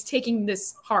 remember, she's taking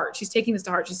this hard. She's taking this to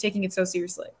heart. She's taking it so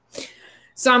seriously.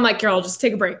 So I'm like, Carol, just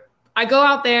take a break. I go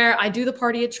out there. I do the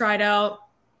party at Tridelt.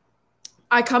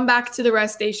 I come back to the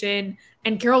rest station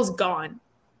and Carol's gone.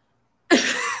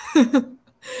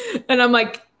 And I'm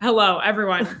like, hello,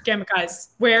 everyone. Gamma guys,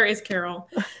 where is Carol?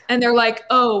 And they're like,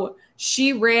 oh,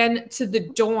 she ran to the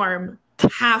dorm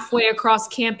halfway across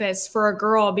campus for a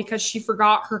girl because she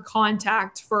forgot her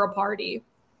contact for a party.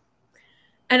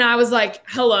 And I was like,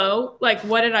 hello, like,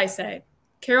 what did I say?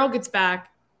 Carol gets back.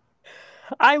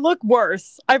 I look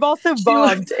worse. I've also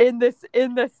vomited in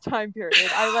this time period.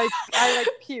 I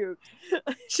puked.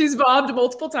 She's vomited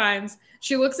multiple times.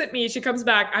 She looks at me. She comes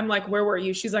back. I'm like, where were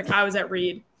you? She's like, I was at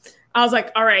Reed. I was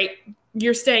like, all right,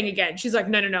 you're staying again. She's like,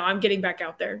 no, I'm getting back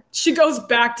out there. She goes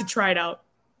back to Tridelt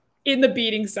in the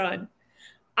beating sun.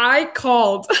 I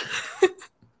called.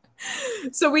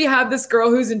 So we have this girl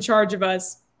who's in charge of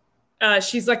us.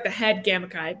 She's like the head Gamma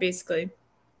Chi, basically.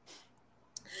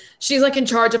 She's like in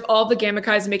charge of all the Gamma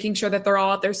Chis, making sure that they're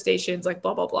all at their stations, like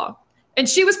blah, blah, blah. And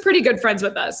she was pretty good friends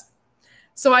with us.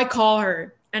 So I call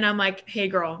her and I'm like, hey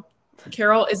girl,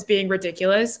 Carol is being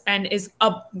ridiculous and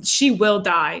she will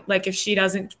die. Like if she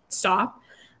doesn't stop,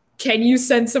 can you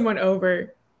send someone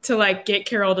over to like get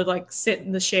Carol to like sit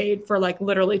in the shade for like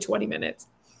literally 20 minutes?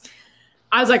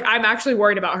 I was like, I'm actually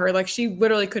worried about her. Like she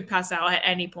literally could pass out at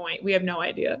any point. We have no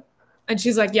idea. And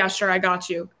she's like, yeah, sure. I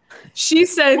got you. She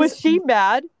said, was she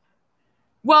mad?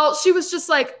 Well, she was just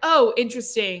like, oh,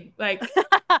 interesting. Like,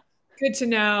 good to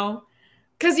know.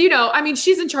 Because,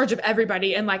 she's in charge of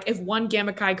everybody. And like, if one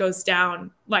Gamma Chi goes down,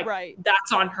 like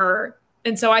that's on her.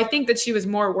 And so I think that she was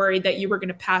more worried that you were going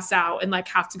to pass out and like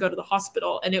have to go to the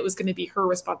hospital and it was going to be her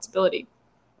responsibility.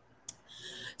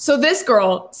 So this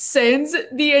girl sends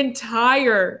the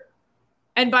entire,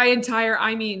 and by entire,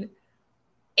 I mean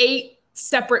 8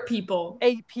 separate people.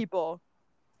 8 people.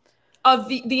 Of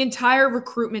the entire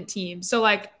recruitment team. So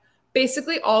like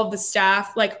basically all of the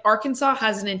staff, like Arkansas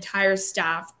has an entire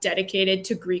staff dedicated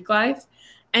to Greek life.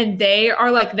 And they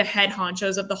are like the head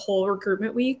honchos of the whole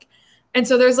recruitment week. And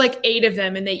so there's like 8 of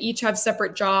them and they each have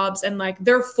separate jobs and like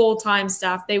they're full-time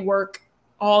staff. They work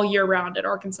all year round at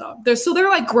Arkansas. They're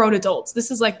like grown adults. This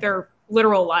is like their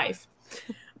literal life.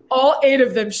 All 8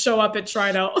 of them show up at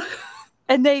Trident.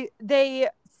 And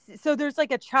so there's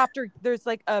like a chapter, there's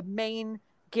like a main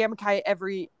Gamma Chi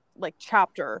every like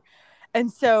chapter.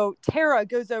 And so Tara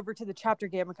goes over to the chapter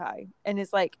Gamma Chi and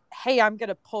is like, hey, I'm going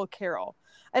to pull Carol.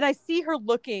 And I see her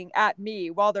looking at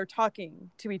me while they're talking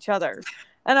to each other.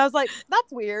 And I was like,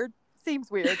 that's weird.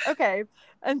 Seems weird. Okay.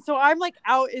 And so I'm like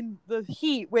out in the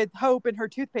heat with Hope in her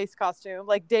toothpaste costume,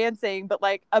 like dancing, but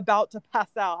like about to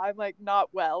pass out. I'm like not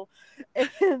well.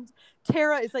 And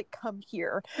Tara is like, come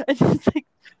here. And she's like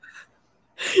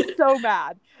so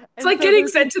mad. It's like getting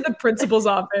sent to the principal's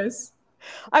office.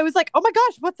 I was like, oh my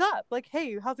gosh, what's up? Like,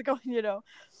 hey, how's it going? You know?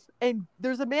 And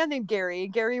there's a man named Gary.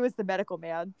 Gary was the medical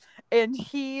man. And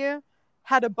he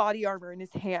had a body armor in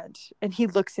his hand. And he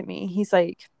looks at me. He's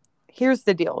like, here's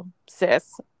the deal,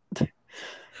 sis.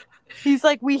 He's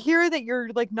like, we hear that you're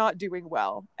like not doing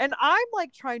well. And I'm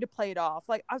like trying to play it off.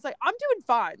 Like, I was like, I'm doing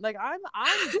fine. Like, I'm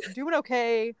doing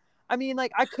okay. I mean,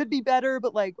 like, I could be better,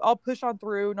 but like, I'll push on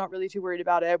through. Not really too worried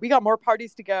about it. We got more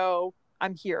parties to go.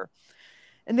 I'm here.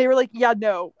 And they were like, yeah,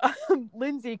 no.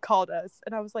 Lindsay called us.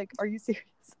 And I was like, are you serious?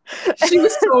 She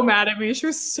was so mad at me. She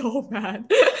was so mad.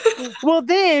 Well,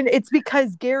 then it's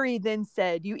because Gary then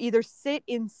said, you either sit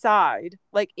inside,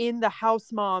 like in the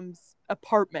house mom's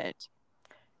apartment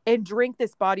and drink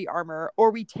this body armor, or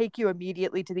we take you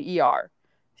immediately to the ER.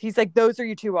 He's like, those are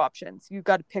your 2 options. You've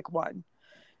got to pick one.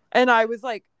 And I was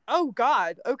like, oh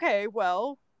God, okay,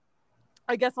 well,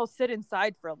 I guess I'll sit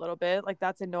inside for a little bit. Like,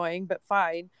 that's annoying, but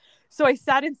fine. So I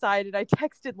sat inside and I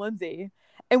texted Lindsay.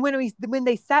 And when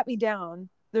they sat me down,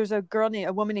 there's a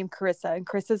woman named Carissa, and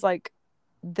Carissa's like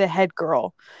the head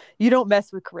girl. You don't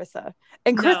mess with Carissa.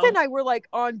 And Carissa and I were like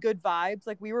on good vibes.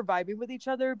 Like, we were vibing with each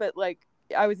other, but like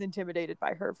I was intimidated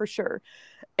by her for sure.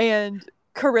 And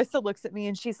Carissa looks at me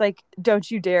and she's like, don't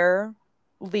you dare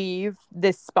leave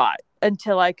this spot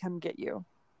until I come get you.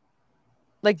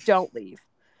 Like, don't leave.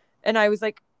 And I was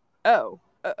like, oh,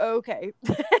 okay.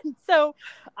 And so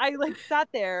I like sat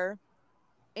there,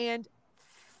 and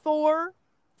 4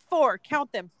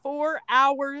 count them, 4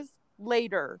 hours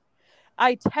later,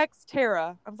 I text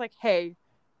Tara. I was like, hey,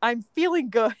 I'm feeling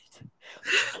good.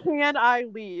 Can I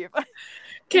leave?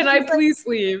 Can I please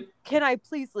leave? Can I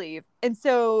please leave? And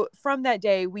so from that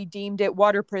day, we deemed it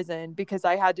water prison because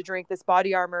I had to drink this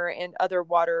body armor and other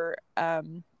water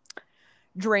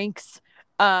drinks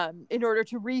in order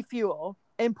to refuel.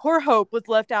 And poor Hope was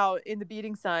left out in the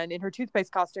beating sun in her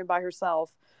toothpaste costume by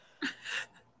herself.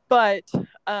 But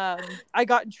I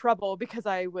got in trouble because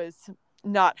I was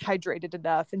not hydrated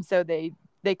enough. And so they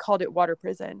called it water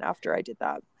prison after I did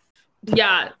that.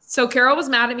 Yeah. So Carol was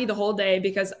mad at me the whole day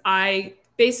because I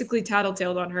basically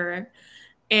tattletaled on her.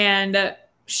 And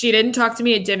she didn't talk to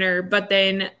me at dinner, but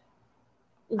then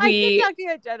I did talk to you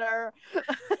at dinner.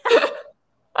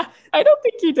 I don't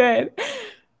think you did.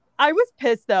 I was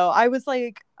pissed though. I was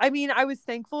like, I mean, I was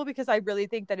thankful because I really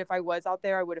think that if I was out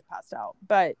there, I would have passed out.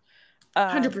 But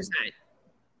 100%.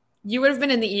 You would have been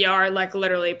in the ER like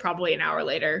literally probably an hour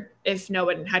later if no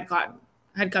one had come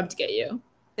to get you.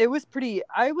 It was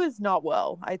I was not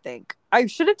well, I think. I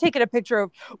should have taken a picture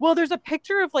of, there's a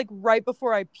picture of like right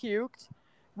before I puked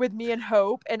with me and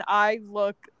Hope, and I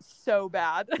look so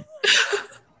bad.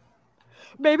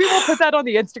 Maybe we'll put that on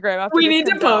the Instagram after we need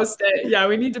to post it. Yeah,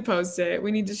 we need to post it.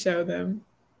 We need to show them.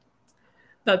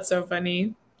 That's so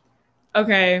funny.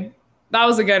 Okay. That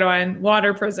was a good one.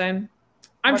 Water prison.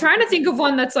 I'm trying to think of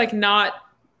one that's like not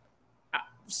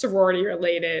sorority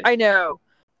related. I know.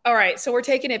 All right. So we're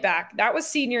taking it back. That was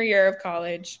senior year of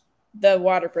college, the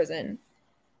water prison.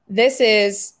 This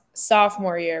is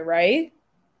sophomore year, right?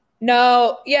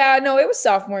 No. Yeah, no, it was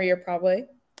sophomore year probably.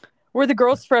 Were the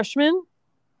girls freshmen?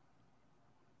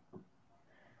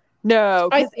 No,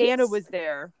 because Anna was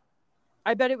there.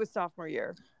 I bet it was sophomore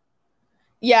year.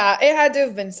 Yeah, it had to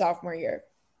have been sophomore year.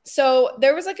 So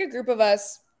there was like a group of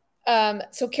us.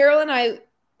 So Carol and I,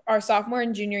 our sophomore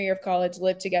and junior year of college,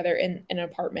 lived together in an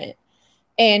apartment.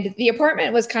 And the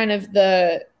apartment was kind of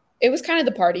the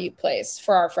party place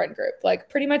for our friend group. Like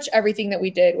pretty much everything that we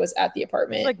did was at the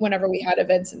apartment, like whenever we had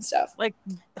events and stuff. Like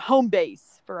home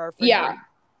base for our friend group.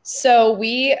 So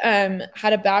we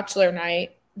had a bachelor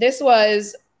night. This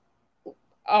was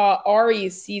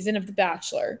Ari's season of The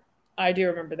Bachelor. I do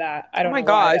remember that. I don't Oh my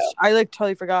know why, gosh. though. I like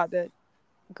totally forgot that.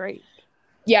 Great.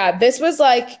 Yeah, this was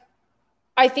like,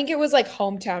 I think it was like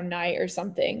hometown night or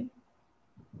something.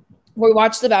 We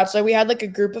watched The Bachelor. We had like a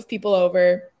group of people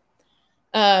over,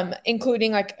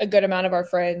 including like a good amount of our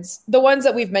friends. The ones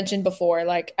that we've mentioned before,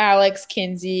 like Alex,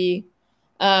 Kinsey.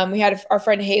 We had our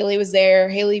friend Haley was there.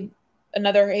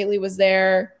 Another Haley was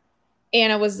there.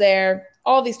 Anna was there.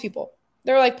 All these people.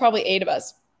 There were like probably 8 of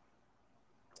us.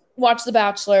 Watched The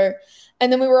Bachelor.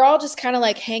 And then we were all just kind of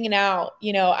like hanging out,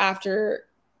 you know, after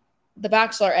The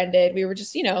Bachelor ended. We were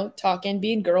just, you know, talking,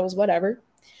 being girls, whatever.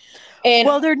 And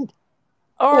Well,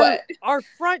 What? our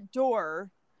front door,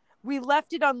 we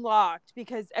left it unlocked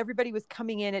because everybody was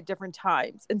coming in at different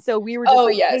times. And so we were just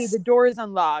hey, yes. the door is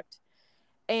unlocked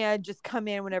and just come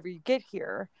in whenever you get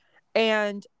here.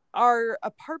 And our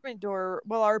apartment door,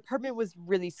 well, our apartment was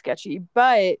really sketchy,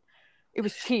 but it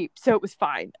was cheap, so it was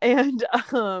fine. And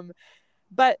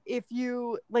but if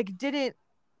you like didn't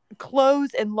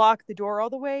close and lock the door all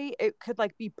the way, it could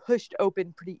like be pushed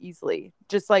open pretty easily,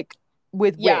 just like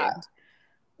with wind.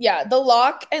 Yeah, the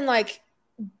lock and like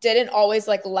didn't always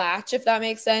like latch, if that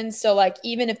makes sense. So like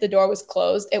even if the door was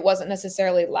closed, it wasn't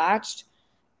necessarily latched.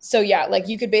 So yeah, like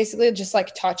you could basically just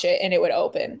like touch it and it would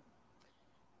open.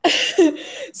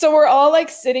 So we're all like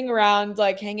sitting around,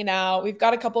 like hanging out. We've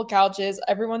got a couple couches.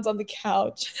 Everyone's on the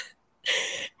couch.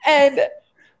 And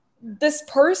this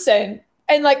person,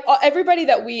 and like everybody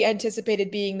that we anticipated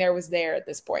being there was there at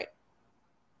this point.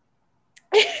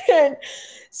 And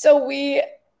so we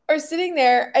are sitting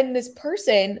there, and this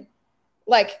person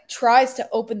like tries to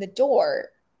open the door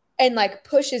and like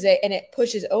pushes it, and it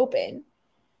pushes open.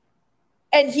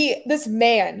 And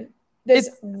this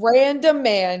random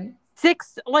man,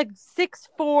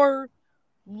 6'4"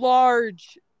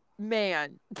 large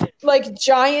man, like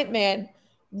giant man,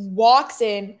 walks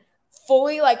in,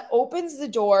 fully like opens the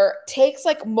door, takes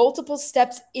like multiple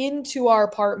steps into our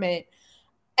apartment,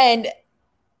 and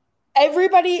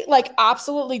everybody like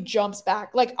absolutely jumps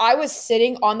back. Like I was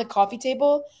sitting on the coffee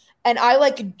table and I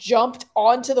like jumped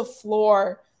onto the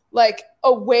floor, like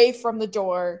away from the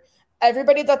door.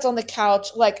 Everybody that's on the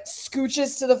couch like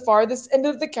scooches to the farthest end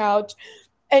of the couch.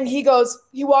 And he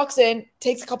walks in,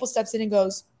 takes a couple steps in and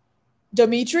goes,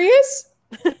 "Demetrius?"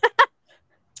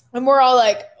 And we're all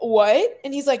like, "What?"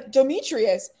 And he's like,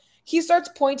 "Demetrius." He starts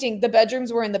pointing. The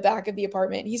bedrooms were in the back of the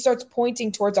apartment. He starts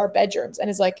pointing towards our bedrooms and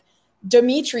is like,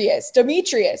 "Demetrius,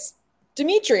 Demetrius,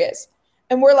 Demetrius."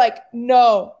 And we're like,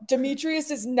 "No,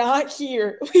 Demetrius is not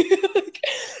here."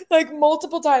 like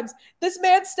multiple times. This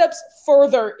man steps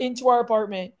further into our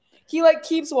apartment. He like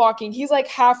keeps walking. He's like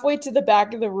halfway to the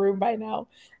back of the room by now.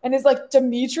 And is like,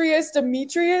 "Demetrius,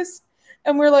 Demetrius."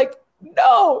 And we're like,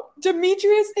 "No,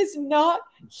 Demetrius is not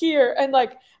here." And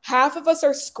like half of us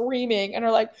are screaming and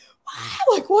are like,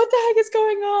 "Like, what the heck is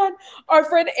going on?" Our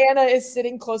friend Anna is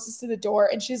sitting closest to the door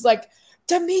and she's like,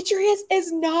 "Demetrius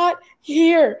is not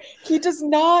here. He does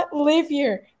not live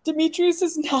here. Demetrius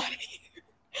is not here."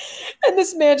 And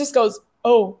this man just goes,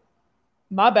 "Oh,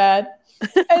 my bad."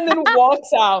 And then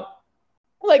walks out.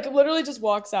 Like literally just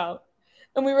walks out.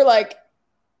 And we were like,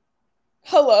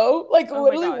 "Hello?" Like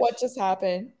literally what just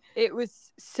happened? It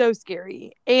was so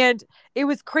scary. And it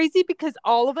was crazy because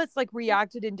all of us like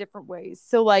reacted in different ways.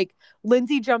 So like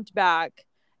Lindsay jumped back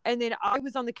and then I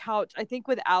was on the couch, I think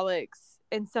with Alex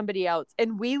and somebody else.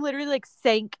 And we literally like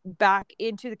sank back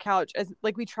into the couch as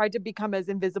like we tried to become as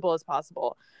invisible as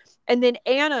possible. And then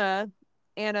Anna,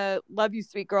 love you,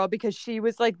 sweet girl, because she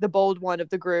was like the bold one of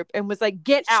the group and was like,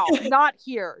 "Get out, not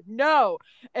here, no."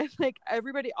 And like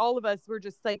everybody, all of us were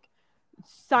just like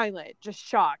silent, just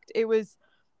shocked. It was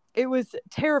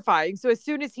terrifying. So as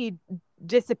soon as he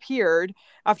disappeared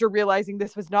after realizing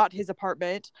this was not his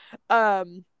apartment,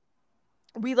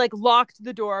 we like locked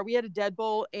the door. We had a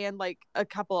deadbolt and like a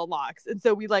couple of locks, and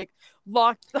so we like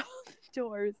locked the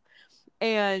doors.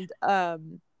 And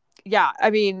yeah, I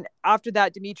mean, after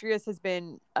that, Demetrius has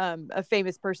been a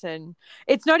famous person.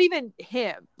 It's not even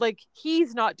him. Like,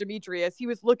 he's not Demetrius. He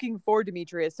was looking for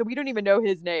Demetrius, so we don't even know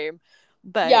his name.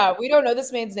 But yeah, we don't know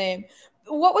this man's name.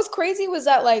 What was crazy was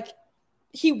that like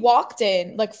he walked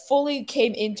in, like fully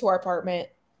came into our apartment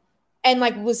and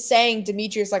like was saying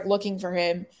Demetrius, like looking for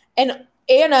him. And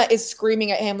Anna is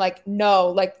screaming at him like,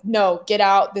 "No, get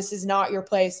out. This is not your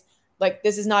place. Like,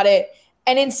 this is not it."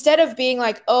 And instead of being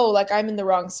like, "Oh, like I'm in the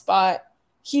wrong spot,"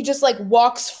 he just like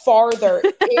walks farther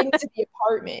into the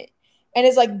apartment and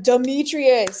is like,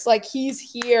 "Demetrius, like he's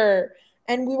here."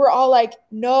 And we were all like,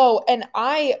 "No." And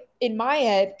in my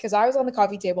head, because I was on the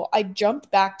coffee table, I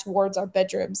jumped back towards our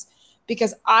bedrooms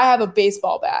because I have a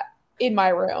baseball bat in my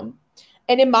room.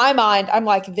 And in my mind, I'm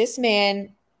like, this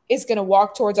man is going to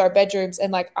walk towards our bedrooms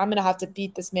and like, I'm going to have to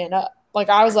beat this man up. Like,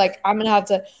 I was like, I'm going to have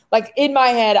to, like, in my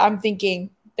head, I'm thinking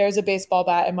there's a baseball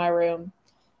bat in my room.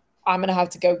 I'm going to have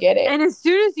to go get it. And as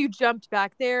soon as you jumped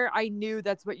back there, I knew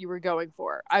that's what you were going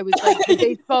for. I was like, the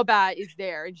baseball bat is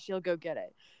there and she'll go get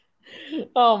it.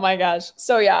 Oh my gosh.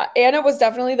 So yeah, Anna was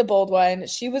definitely the bold one.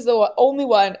 She was the only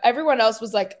one. Everyone else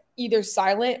was like either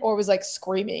silent or was like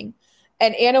screaming.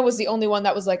 And Anna was the only one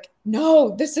that was like,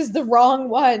 no, this is the wrong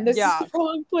one. This is the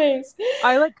wrong place.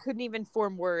 I like couldn't even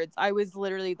form words. I was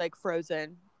literally like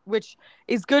frozen, which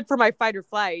is good for my fight or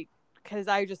flight because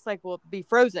I just like will be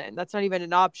frozen. That's not even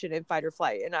an option in fight or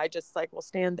flight. And I just like will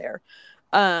stand there.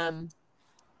 But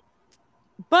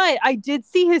I did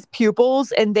see his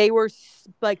pupils and they were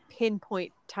like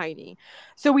pinpoint tiny.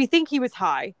 So we think he was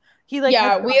high. He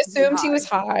like we assumed he was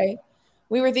high.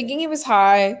 We were thinking he was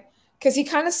high because he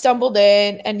kind of stumbled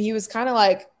in and he was kind of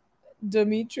like,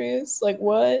 Demetrius, like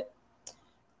what?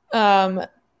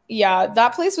 Yeah,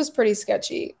 that place was pretty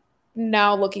sketchy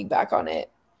now looking back on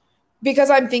it. Because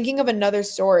I'm thinking of another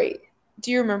story.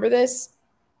 Do you remember this?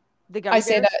 The gummy bears?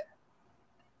 Say that.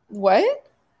 What?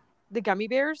 The gummy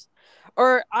bears?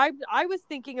 Or I was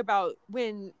thinking about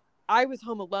when I was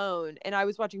home alone and I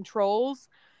was watching Trolls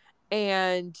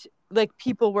and like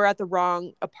people were at the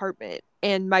wrong apartment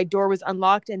and my door was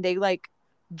unlocked and they like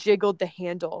jiggled the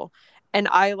handle and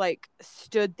I like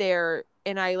stood there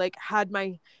and I like had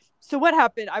my so what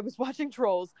happened? I was watching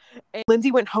Trolls and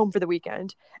Lindsay went home for the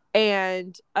weekend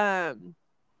and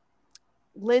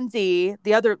Lindsay,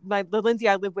 the Lindsay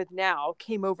I live with now,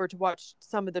 came over to watch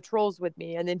some of the Trolls with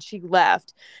me and then she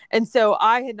left. And so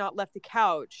I had not left the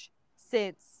couch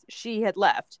since she had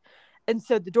left. And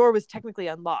so the door was technically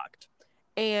unlocked.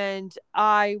 And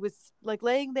I was like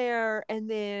laying there and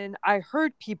then I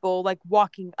heard people like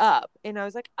walking up and I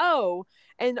was like, oh,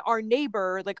 and our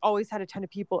neighbor like always had a ton of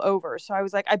people over. So I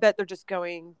was like, I bet they're just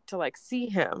going to like see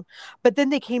him. But then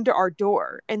they came to our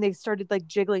door and they started like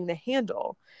jiggling the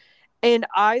handle. And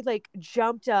I like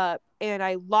jumped up and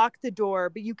I locked the door,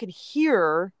 but you can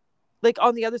hear like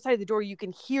on the other side of the door, you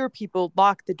can hear people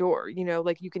lock the door, you know,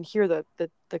 like you can hear the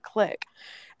click.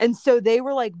 And so they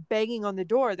were like banging on the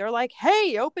door. They're like,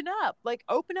 hey, open up, like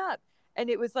open up. And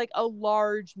it was like a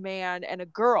large man and a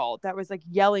girl that was like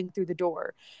yelling through the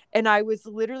door. And I was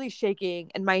literally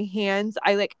shaking and my hands,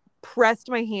 I like pressed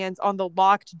my hands on the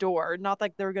locked door. Not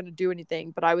like they were going to do anything,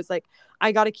 but I was like,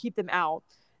 I got to keep them out.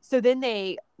 So then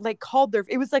they like called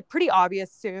it was like pretty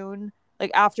obvious soon. Like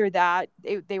after that,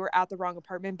 they were at the wrong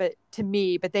apartment, but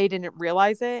they didn't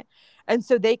realize it. And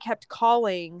so they kept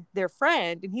calling their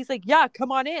friend and he's like, yeah,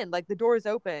 come on in. Like the door is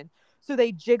open. So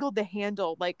they jiggled the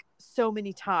handle like so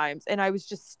many times. And I was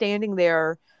just standing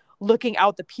there looking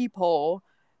out the peephole,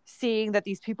 seeing that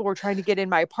these people were trying to get in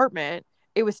my apartment.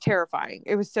 It was terrifying.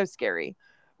 It was so scary.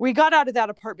 We got out of that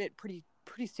apartment pretty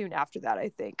soon after that, I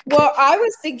think. Well, I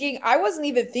wasn't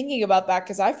even thinking about that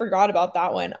because I forgot about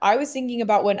that one. I was thinking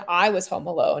about when I was home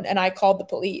alone and I called the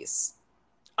police.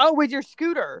 Oh, with your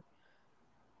scooter?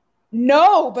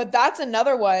 No, but that's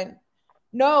another one.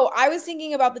 No, I was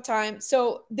thinking about the time.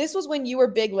 So this was when you were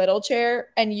Big Little Chair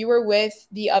and you were with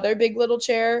the other Big Little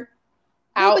Chair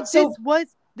out. No, but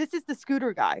this is the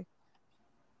scooter guy.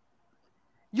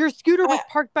 Your scooter was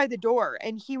parked by the door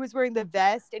and he was wearing the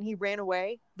vest and he ran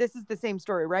away. This is the same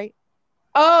story, right?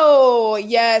 Oh,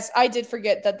 yes. I did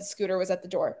forget that the scooter was at the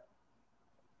door.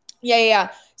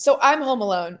 Yeah. So I'm home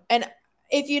alone. And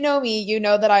if you know me, you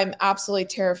know that I'm absolutely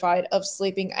terrified of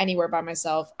sleeping anywhere by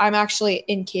myself. I'm actually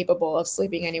incapable of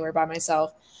sleeping anywhere by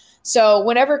myself. So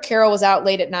whenever Carol was out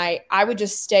late at night, I would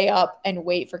just stay up and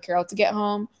wait for Carol to get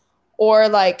home. Or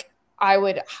like, I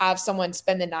would have someone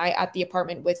spend the night at the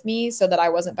apartment with me so that I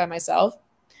wasn't by myself.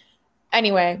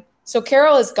 Anyway, so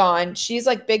Carol is gone. She's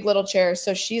like Big Little Chair.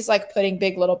 So she's like putting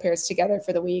Big Little Pairs together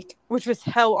for the week. Which was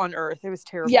hell on earth. It was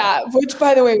terrible. Yeah, which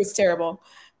by the way was terrible.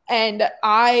 And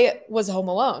I was home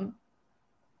alone.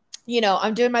 You know,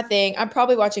 I'm doing my thing. I'm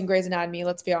probably watching Grey's Anatomy,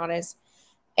 let's be honest.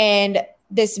 And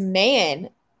this man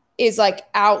is like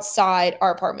outside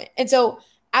our apartment. And so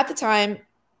at the time,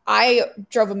 I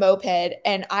drove a moped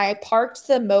and I parked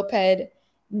the moped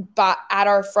at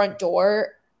our front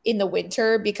door in the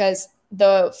winter because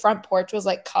the front porch was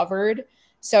like covered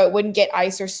so it wouldn't get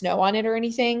ice or snow on it or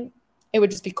anything. It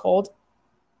would just be cold.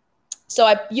 So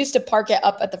I used to park it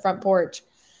up at the front porch.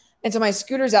 And so my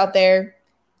scooter's out there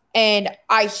and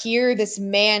I hear this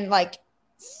man like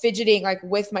fidgeting like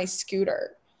with my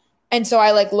scooter. And so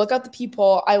I like look out the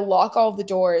peephole, I lock all of the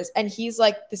doors and he's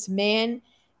like this man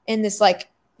in this like,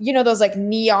 you know, those like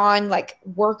neon like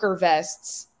worker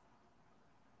vests.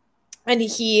 And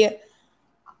he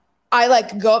I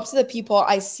like go up to the people.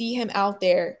 I see him out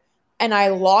there and I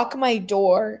lock my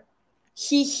door.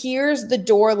 He hears the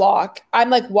door lock. I'm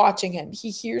like watching him. He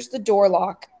hears the door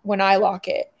lock when I lock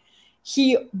it.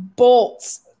 He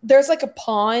bolts. There's like a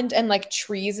pond and like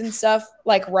trees and stuff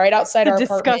like right outside our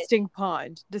apartment. Disgusting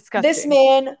pond. Disgusting. This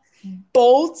man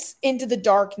bolts into the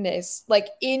darkness, like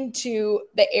into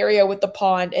the area with the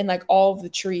pond and like all of the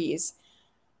trees.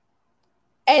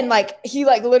 And like he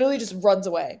like literally just runs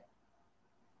away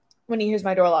when he hears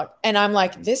my door lock. And I'm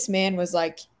like, this man was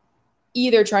like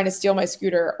either trying to steal my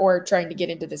scooter or trying to get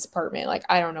into this apartment. Like,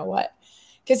 I don't know what.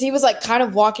 Because he was like kind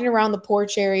of walking around the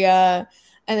porch area.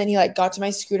 And then he like got to my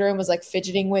scooter and was like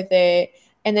fidgeting with it.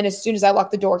 And then as soon as I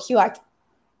locked the door, he like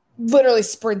literally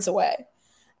sprints away.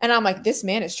 And I'm like, this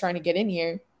man is trying to get in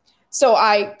here. So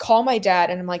I call my dad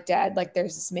and I'm like, Dad, like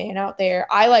there's this man out there.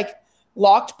 I like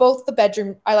locked both the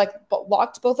bedroom. I like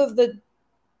locked both of the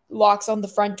locks on the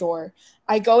front door.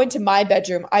 I go into my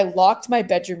bedroom. I locked my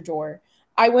bedroom door.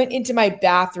 I went into my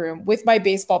bathroom with my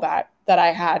baseball bat that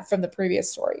I had from the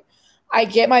previous story. I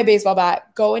get my baseball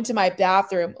bat, go into my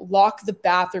bathroom, lock the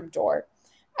bathroom door,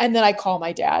 and then I call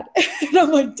my dad. And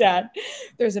I'm like, Dad,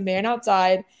 there's a man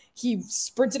outside. He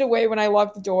sprinted away when I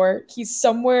locked the door. He's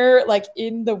somewhere like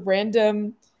in the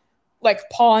random like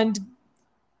pond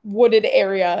wooded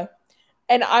area.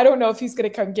 And I don't know if he's going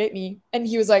to come get me. And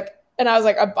he was like, and I was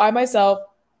like, I'm by myself.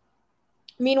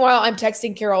 Meanwhile, I'm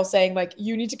texting Carol saying like,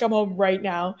 you need to come home right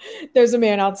now. There's a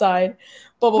man outside.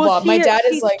 Blah, blah, blah. My dad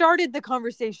is like. He started the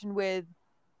conversation with,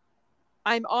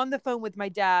 I'm on the phone with my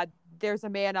dad. There's a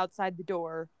man outside the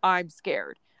door. I'm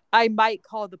scared. I might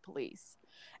call the police.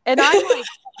 And I'm like,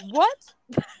 what?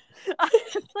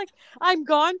 It's like, I'm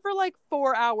gone for like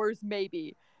 4 hours,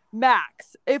 maybe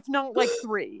max, if not like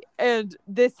 3. And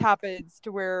this happens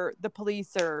to where the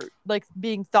police are like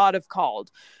being thought of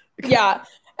called. Yeah.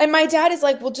 And my dad is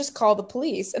like, well, just call the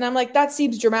police. And I'm like, that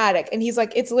seems dramatic. And he's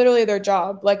like, it's literally their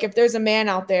job. Like, if there's a man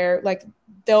out there, like,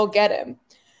 they'll get him.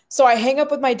 So I hang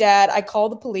up with my dad. I call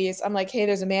the police. I'm like, hey,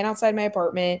 there's a man outside my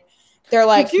apartment. They're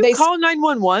like, did you call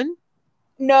 911?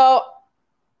 No.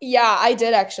 Yeah, I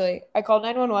did actually. I called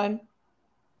 911.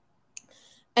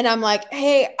 And I'm like,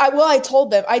 hey, I told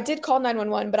them. I did call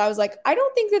 911, but I was like, I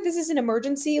don't think that this is an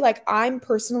emergency. Like, I'm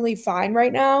personally fine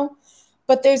right now.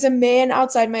 But there's a man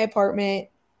outside my apartment.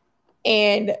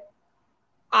 And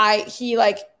he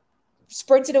like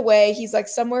sprinted away. He's like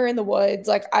somewhere in the woods.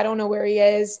 Like, I don't know where he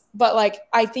is, but like,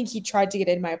 I think he tried to get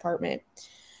in my apartment.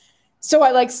 So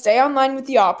I like stay online with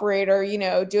the operator, you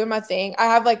know, doing my thing. I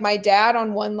have like my dad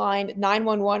on one line,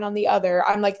 911 on the other.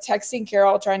 I'm like texting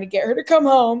Carol, trying to get her to come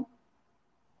home.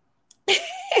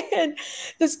 And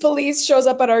this police shows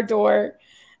up at our door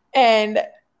and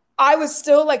I was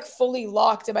still like fully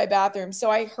locked in my bathroom. So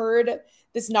I heard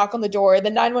this knock on the door. The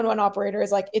 911 operator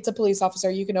is like, it's a police officer.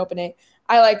 You can open it.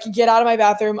 I like get out of my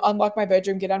bathroom, unlock my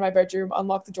bedroom, get out of my bedroom,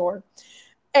 unlock the door.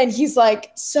 And he's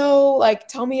like, so like,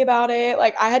 tell me about it.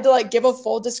 Like I had to like give a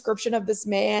full description of this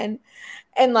man.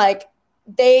 And like,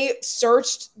 they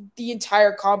searched the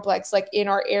entire complex, like in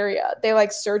our area. They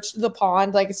like searched the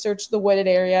pond, like searched the wooded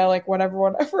area, like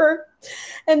whatever.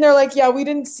 And they're like, yeah, we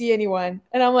didn't see anyone.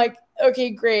 And I'm like,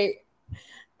 okay, great.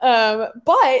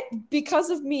 But because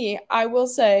of me, I will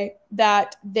say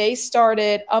that they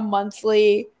started a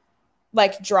monthly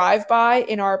like drive-by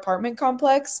in our apartment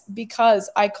complex because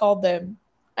I called them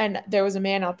and there was a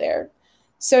man out there.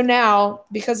 So now,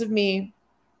 because of me,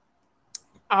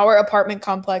 our apartment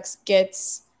complex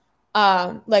gets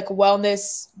like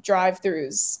wellness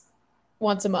drive-throughs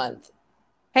once a month.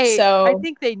 Hey, so, I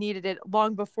think they needed it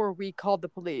long before we called the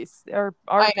police.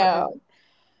 I know.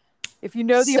 If you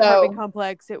know the apartment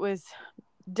complex, it was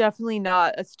definitely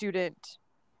not a student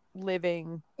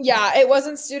living. Yeah, it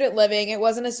wasn't student living. It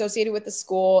wasn't associated with the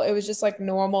school. It was just like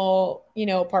normal, you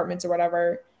know, apartments or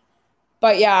whatever.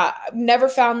 But yeah, never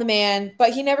found the man,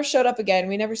 but he never showed up again.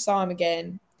 We never saw him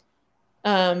again.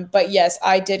 But yes,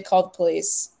 I did call the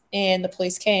police and the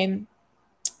police came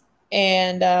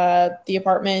and the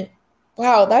apartment.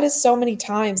 Wow, that is so many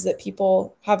times that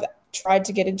people have tried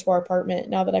to get into our apartment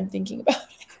now that I'm thinking about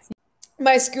it.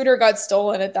 My scooter got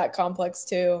stolen at that complex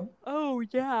too. Oh,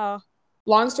 yeah.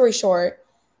 Long story short,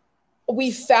 we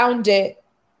found it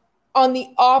on the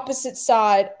opposite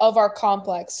side of our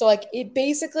complex. So like it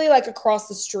basically like across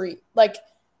the street, like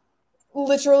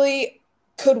literally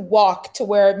could walk to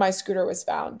where my scooter was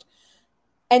found.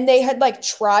 And they had like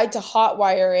tried to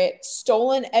hotwire it,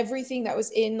 stolen everything that was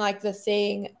in like the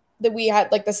thing that we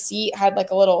had, like the seat had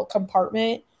like a little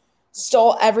compartment,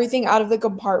 stole everything out of the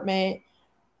compartment,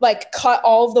 like cut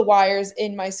all of the wires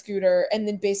in my scooter and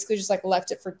then basically just like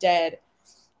left it for dead.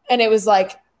 And it was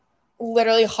like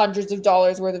literally hundreds of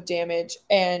dollars worth of damage,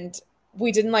 and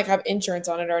we didn't like have insurance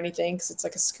on it or anything because it's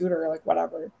like a scooter, like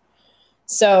whatever.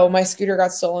 So my scooter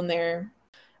got stolen there.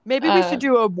 Maybe we should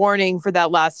do a warning for that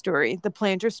last story, the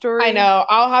planter story. I know.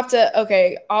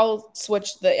 I'll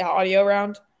switch the audio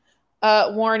around.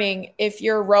 Warning, if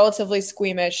you're relatively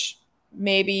squeamish,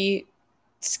 maybe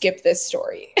skip this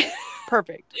story.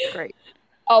 Perfect. Great.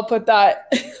 I'll put that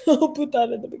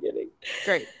in the beginning.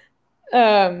 Great.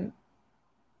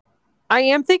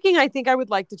 I think I would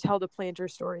like to tell the planter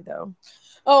story though.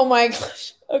 Oh my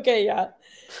gosh. Okay, yeah.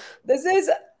 This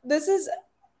is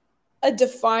a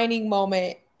defining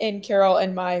moment in Carol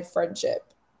and my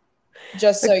friendship.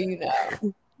 Just so you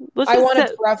know. I want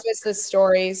to preface this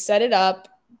story, set it up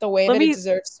the way that it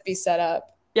deserves to be set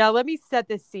up. Yeah, let me set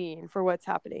the scene for what's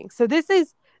happening. So this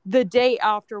is the day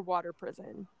after water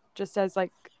prison, just as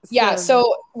like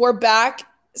so we're back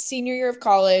senior year of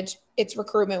college. It's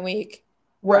recruitment week.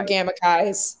 We're Gamma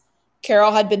guys.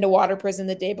 Carol had been to water prison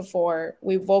the day before.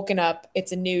 We've woken up.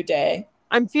 It's a new day.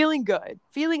 I'm feeling good,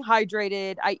 feeling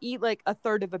hydrated. I eat like a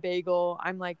third of a bagel.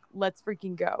 I'm like, let's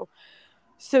freaking go.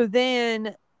 So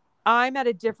then I'm at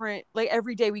a different, like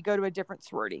every day we go to a different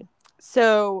sorority.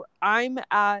 So I'm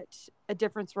at a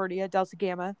different sorority at Delta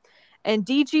Gamma, and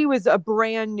DG was a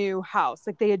brand new house.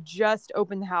 Like they had just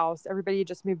opened the house. Everybody had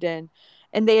just moved in,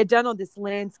 and they had done all this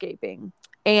landscaping.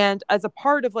 And as a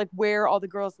part of like where all the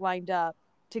girls lined up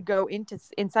to go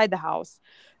inside the house,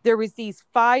 there was these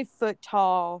 5-foot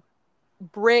tall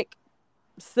brick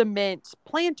cement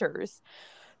planters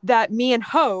that me and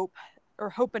Hope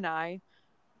and I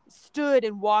stood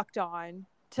and walked on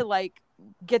to like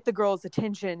get the girls'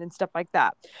 attention and stuff like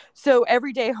that. So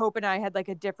every day Hope and I had like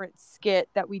a different skit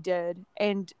that we did,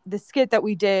 and the skit that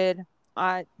we did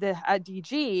at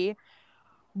DG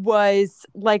was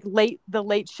like the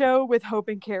late show with Hope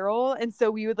and Carol. And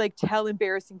so we would like tell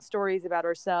embarrassing stories about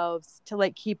ourselves to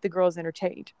like keep the girls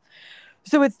entertained.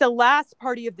 So it's the last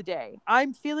party of the day.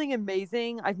 I'm feeling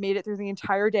amazing. I've made it through the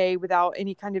entire day without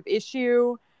any kind of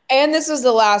issue. And this was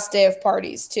the last day of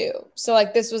parties too. So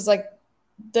like this was like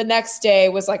the next day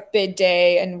was like bid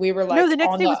day, and we were like, no, the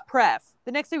next day was pref.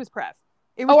 The next day was pref.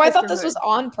 I thought this was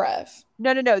on pref.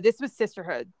 No. This was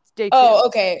sisterhood. Day 2. Oh,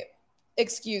 okay.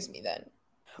 Excuse me then.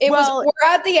 We're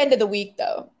at the end of the week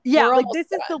though. Yeah, like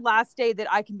this is the last day that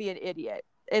I can be an idiot.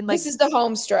 And like this is the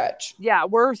home stretch. Yeah,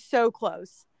 we're so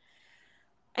close.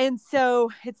 And so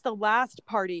it's the last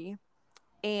party,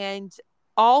 and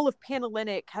all of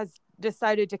Panhellenic has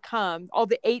decided to come. All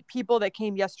the 8 people that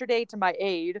came yesterday to my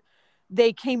aid,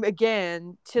 they came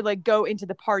again to like go into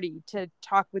the party to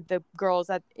talk with the girls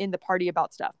in the party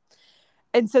about stuff.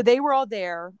 And so they were all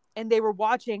there, and they were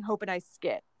watching Hope and I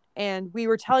skit, and we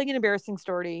were telling an embarrassing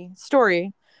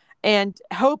story. And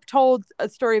Hope told a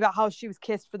story about how she was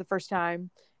kissed for the first time,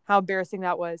 how embarrassing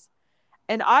that was.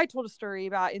 And I told a story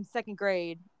about in 2nd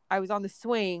grade, I was on the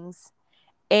swings,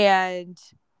 and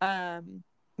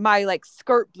my like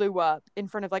skirt blew up in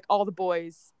front of like all the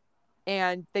boys,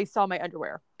 and they saw my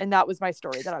underwear. And that was my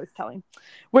story that I was telling,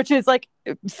 which is like,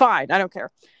 fine. I don't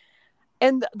care.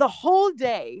 And the whole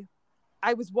day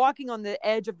I was walking on the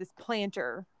edge of this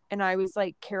planter, and I was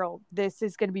like, Carol, this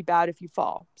is going to be bad if you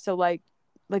fall. So like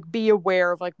be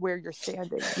aware of like where you're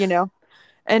standing, you know?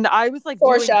 And I was like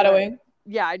foreshadowing.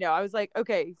 Yeah, I know. I was like,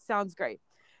 okay, sounds great.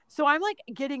 So I'm like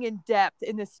getting in depth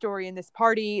in this story in this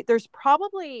party. There's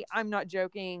probably, I'm not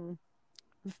joking,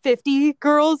 50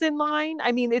 girls in line.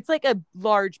 I mean, it's like a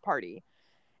large party.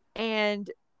 And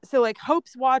so like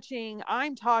Hope's watching,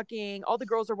 I'm talking, all the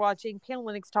girls are watching,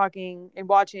 Panhellenic's talking and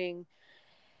watching.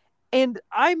 And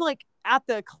I'm like at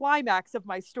the climax of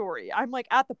my story. I'm like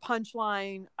at the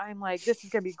punchline. I'm like, this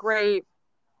is going to be great.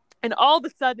 And all of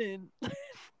a sudden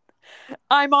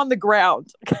I'm on the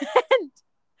ground.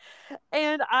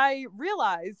 And I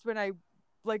realized when I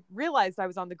realized I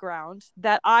was on the ground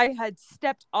that I had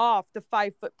stepped off the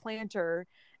 5-foot planter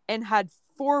and had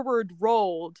forward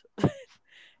rolled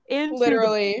into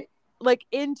literally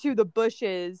into the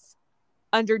bushes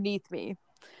underneath me.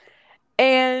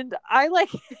 And I like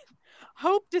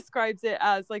Hope describes it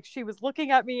as like she was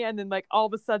looking at me, and then like all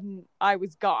of a sudden I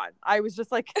was gone. I was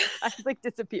just like I like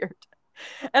disappeared.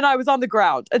 And I was on the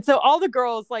ground. And so all the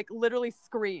girls like literally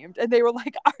screamed, and they were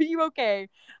like, are you okay?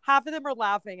 Half of them are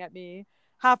laughing at me.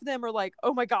 Half of them are like,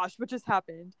 oh my gosh, what just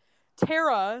happened?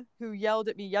 Tara, who yelled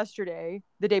at me yesterday,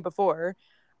 the day before,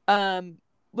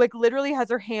 like literally has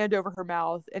her hand over her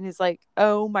mouth and is like,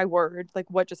 oh my word, like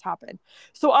what just happened?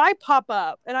 So I pop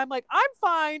up and I'm like, I'm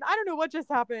fine. I don't know what just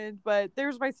happened, but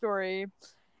there's my story.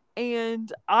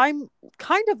 And I'm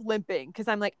kind of limping because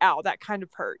I'm like, ow, that kind of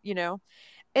hurt, you know?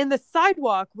 And the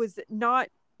sidewalk was not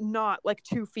not like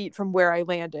 2 feet from where I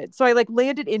landed. So I like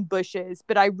landed in bushes,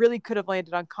 but I really could have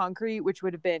landed on concrete, which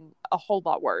would have been a whole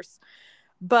lot worse.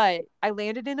 But I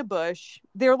landed in a bush.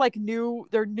 They're new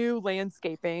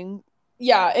landscaping.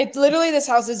 Yeah, it's literally, this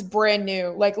house is brand new.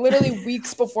 Like literally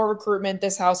weeks before recruitment,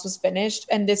 this house was finished,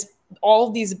 and all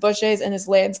of these bushes and this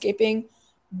landscaping,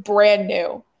 brand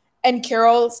new. And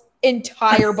Carol's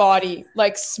entire body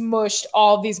like smushed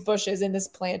all of these bushes in this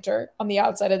planter, on the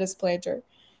outside of this planter.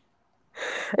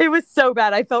 It was so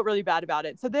bad. I felt really bad about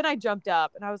it. So then I jumped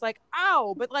up and I was like,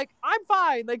 ow, but like, I'm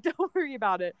fine. Like, don't worry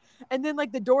about it. And then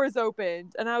like the doors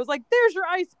opened and I was like, there's your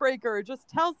icebreaker. Just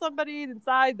tell somebody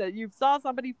inside that you saw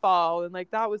somebody fall. And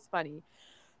like, that was funny.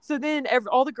 So then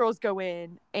all the girls go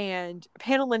in and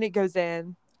Panhellenic goes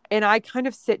in and I kind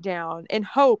of sit down and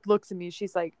Hope looks at me.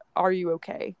 She's like, are you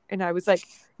okay? And I was like,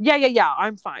 yeah,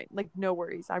 I'm fine. Like, no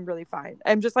worries. I'm really fine.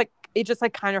 I'm just like, it just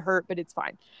like kind of hurt, but it's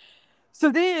fine.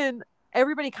 So then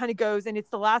everybody kind of goes and it's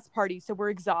the last party. So we're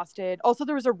exhausted. Also,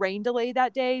 there was a rain delay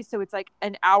that day. So it's like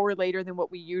an hour later than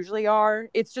what we usually are.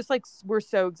 It's just like, we're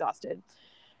so exhausted.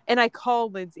 And I call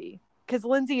Lindsay because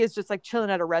Lindsay is just like chilling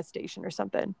at a rest station or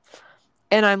something.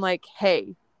 And I'm like,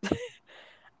 hey,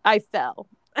 I fell.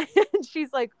 And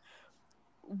she's like,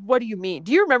 what do you mean?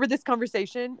 Do you remember this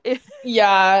conversation?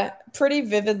 Yeah, pretty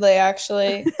vividly,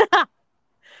 actually.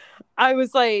 I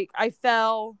was like, I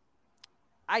fell.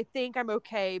 I think I'm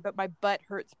okay, but my butt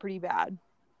hurts pretty bad.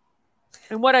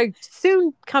 And what I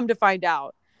soon come to find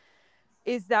out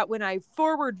is that when I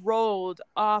forward rolled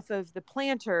off of the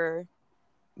planter,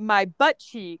 my butt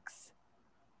cheeks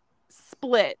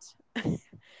split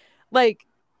like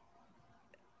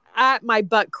at my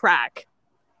butt crack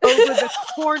over the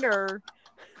corner.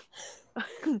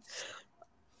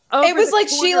 It was like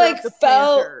she like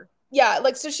fell. Planter. Yeah,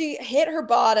 like so she hit her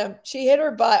bottom. She hit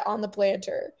her butt on the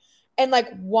planter. And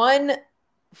like one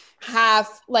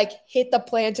half like hit the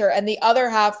planter and the other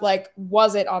half like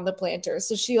wasn't on the planter.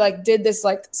 So she like did this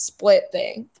like split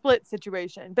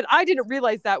situation. But I didn't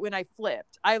realize that when I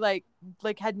flipped. I like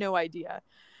had no idea.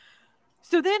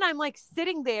 So then I'm like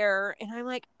sitting there and I'm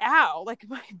like, ow, like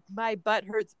my butt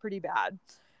hurts pretty bad.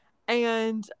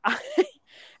 And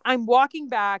I'm walking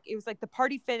back. It was like the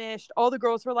party finished. All the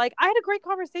girls were like, I had a great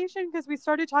conversation because we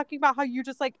started talking about how you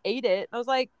just like ate it. I was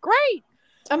like, great.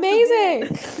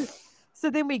 Amazing.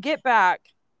 So then we get back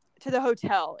to the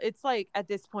hotel. It's like at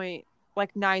this point,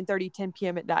 like 9:30, 10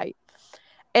 p.m. at night.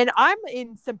 And I'm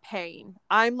in some pain.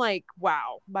 I'm like,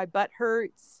 wow, my butt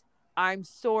hurts. I'm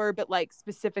sore, but like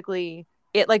specifically,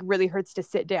 it like really hurts to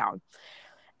sit down.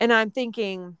 And I'm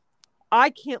thinking, I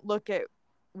can't look at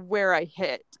where I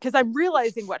hit because I'm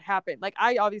realizing what happened. Like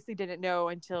I obviously didn't know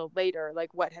until later,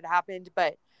 like what had happened,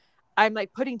 but I'm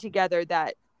like putting together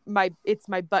that it's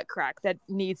my butt crack that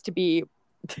needs to be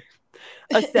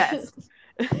assessed.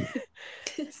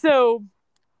 So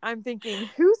I'm thinking,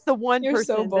 who's the one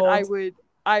person that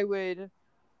I would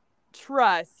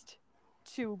trust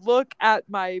to look at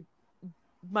my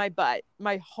butt,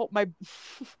 my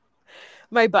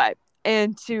butt,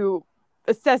 and to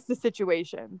assess the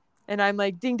situation. And I'm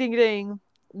like, ding, ding, ding,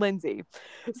 Lindsay.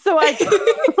 So I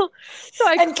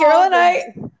and Carol and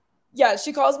I, yeah,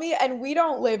 she calls me, and we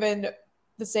don't live in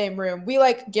the same room. We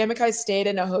like Gamikai stayed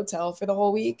in a hotel for the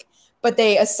whole week, but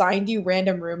they assigned you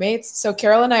random roommates. So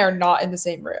Carol and I are not in the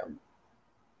same room.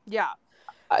 Yeah.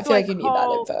 I feel like you need that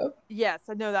info. Yes,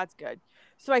 I know that's good.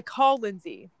 So I call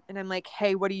Lindsay and I'm like,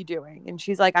 hey, what are you doing? And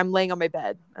she's like, I'm laying on my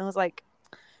bed. I was like,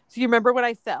 so you remember when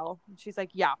I fell? And she's like,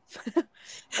 yeah. I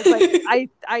was like,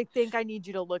 I think I need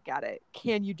you to look at it.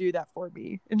 Can you do that for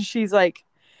me? And she's like,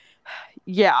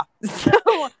 yeah.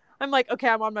 So I'm like, okay,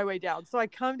 I'm on my way down. So I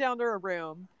come down to her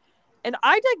room and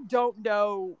I like don't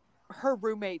know her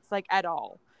roommates like at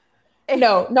all.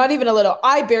 No, not even a little.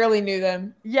 I barely knew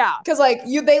them. Yeah. Because like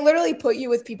they literally put you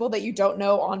with people that you don't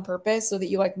know on purpose so that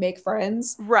you like make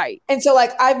friends. Right. And so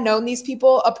like I've known these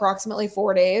people approximately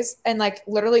 4 days and like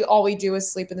literally all we do is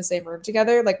sleep in the same room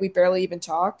together. Like we barely even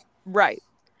talk. Right.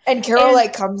 And Carol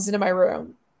like comes into my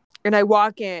room. And I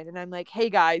walk in and I'm like, hey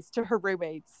guys, to her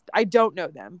roommates. I don't know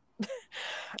them.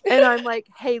 And I'm like,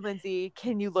 hey Lindsay,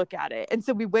 can you look at it? And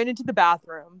so we went into the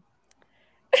bathroom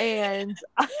and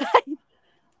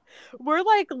we're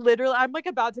like literally, I'm like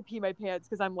about to pee my pants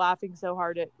because I'm laughing so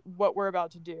hard at what we're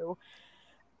about to do.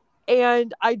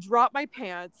 And I drop my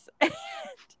pants and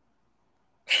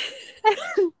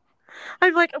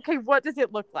I'm like, okay, what does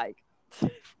it look like?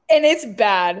 And it's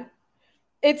bad.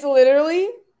 It's literally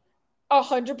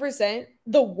 100%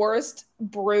 the worst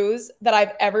bruise that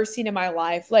I've ever seen in my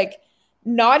life. Like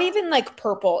not even like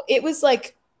purple. It was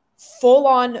like full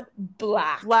on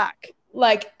black.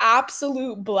 Like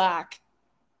absolute black.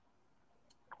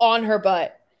 on her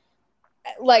butt.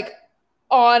 Like,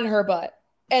 on her butt.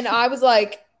 And I was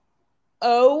like,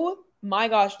 oh my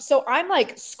gosh. So I'm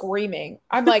like screaming.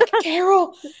 I'm like,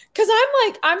 Carol, because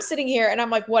I'm sitting here and I'm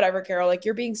like, whatever, Carol, like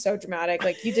you're being so dramatic.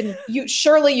 Like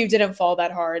surely you didn't fall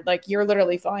that hard. Like you're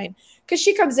literally fine. Because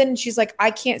she comes in and she's like,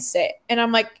 I can't sit. And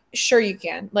I'm like, sure you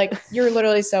can. Like you're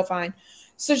literally so fine.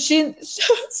 So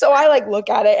I like look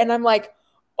at it and I'm like,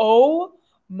 oh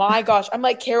my gosh. I'm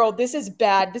like, Carol, this is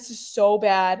bad. This is so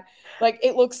bad. Like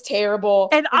it looks terrible.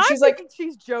 And she's like,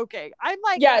 she's joking. I'm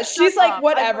like, yeah, she's shut like, up.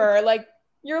 whatever. Like,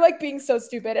 you're like being so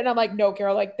stupid. And I'm like, no,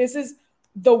 Carol, like this is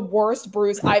the worst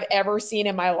bruise I've ever seen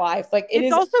in my life. Like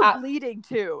it's also bleeding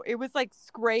too. It was like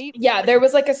scraped. Yeah, there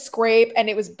was like a scrape and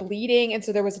it was bleeding. And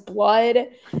so there was blood.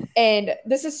 And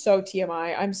this is so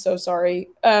TMI. I'm so sorry.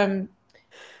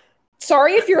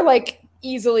 Sorry if you're like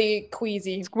easily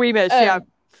queasy. Squeamish, yeah.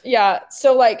 Yeah.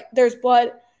 So like there's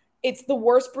blood. It's the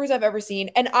worst bruise I've ever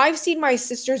seen. And I've seen my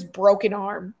sister's broken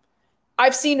arm.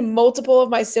 I've seen multiple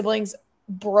of my siblings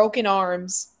broken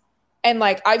arms. And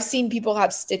like I've seen people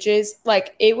have stitches.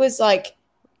 Like it was like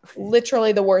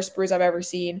literally the worst bruise I've ever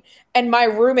seen. And my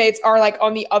roommates are like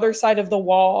on the other side of the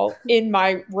wall in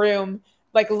my room,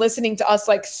 like listening to us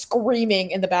like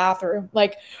screaming in the bathroom.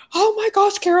 Like, oh my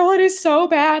gosh, Carol, it is so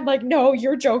bad. Like, no,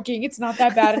 you're joking. It's not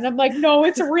that bad. And I'm like, no,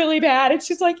 it's really bad. And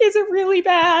she's like, is it really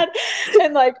bad?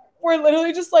 And like, we're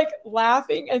literally just like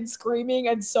laughing and screaming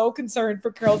and so concerned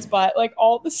for Carol's butt, like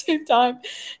all at the same time.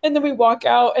 And then we walk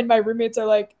out and my roommates are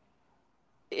like,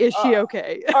 is she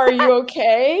okay? Are you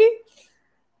okay?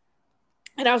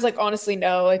 And I was like, honestly,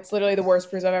 no, it's literally the worst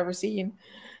bruise I've ever seen.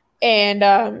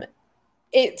 And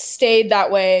it stayed that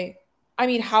way. I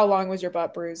mean, how long was your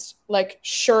butt bruised? Like,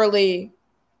 surely.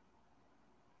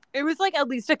 It was like at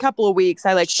least a couple of weeks.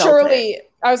 I like surely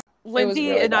felt it.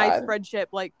 Lindsay and I's friendship,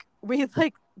 like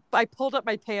I pulled up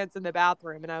my pants in the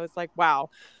bathroom and I was like, wow.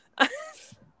 I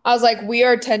was like, we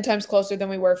are 10 times closer than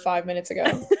we were 5 minutes ago.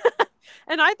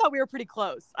 And I thought we were pretty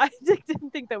close. I didn't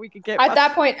think that we could get at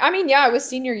that point. I mean, yeah, it was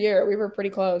senior year. We were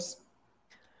pretty close.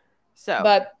 So,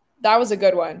 but that was a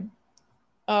good one.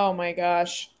 Oh my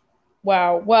gosh.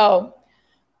 Wow. Well,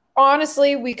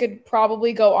 honestly, we could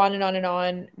probably go on and on and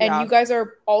on. And you guys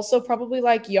are also probably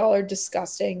like, y'all are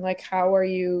disgusting. Like, how are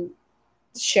you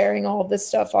sharing all of this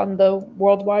stuff on the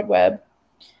World Wide Web?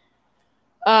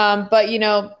 But you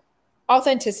know,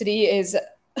 authenticity is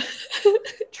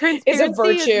transparency is a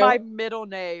virtue. Is my middle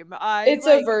name. It's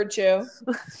a virtue.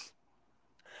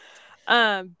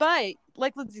 But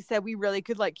like Lindsay said, we really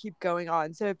could like keep going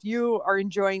on. So if you are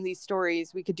enjoying these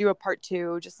stories, we could do a part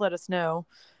 2. Just let us know.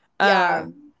 Yeah.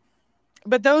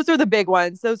 But those are the big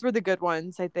ones. Those were the good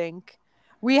ones, I think.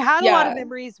 We had a lot of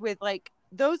memories with like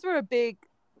those were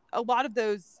a lot of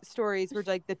those stories were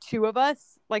like the two of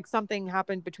us, like something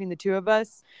happened between the two of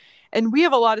us. And we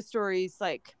have a lot of stories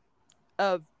like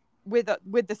of with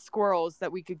the squirrels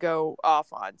that we could go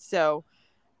off on. So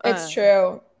it's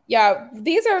true. Yeah,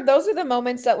 those are the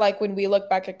moments that like when we look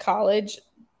back at college,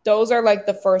 those are like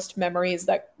the first memories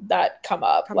that come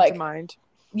up. Come like to mind.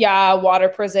 Yeah, water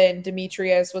prison,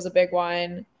 Demetrius was a big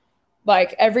one.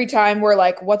 Like every time we're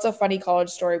like, what's a funny college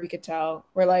story we could tell?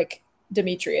 We're like,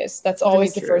 Demetrius. That's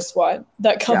always the first one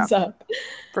that comes up.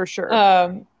 For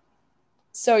sure.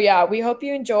 So yeah, we hope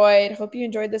you enjoyed. Hope you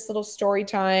enjoyed this little story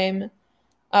time.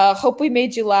 Hope we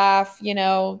made you laugh. You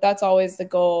know, that's always the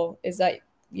goal, is that,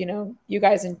 you know, you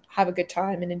guys have a good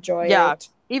time and enjoy it.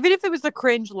 Even if it was a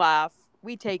cringe laugh,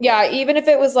 we take it. Yeah, even if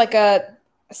it was like a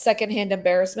secondhand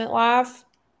embarrassment laugh,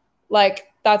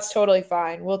 like that's totally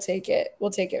fine. We'll take it.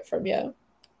 We'll take it from you.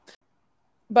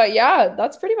 But yeah,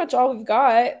 that's pretty much all we've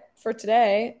got for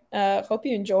today. Hope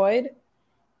you enjoyed.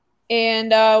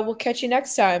 And we'll catch you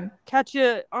next time. Catch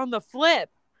you on the flip.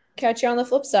 Catch you on the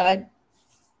flip side.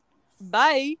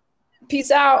 Bye. Peace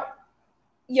out.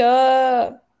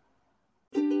 Yeah.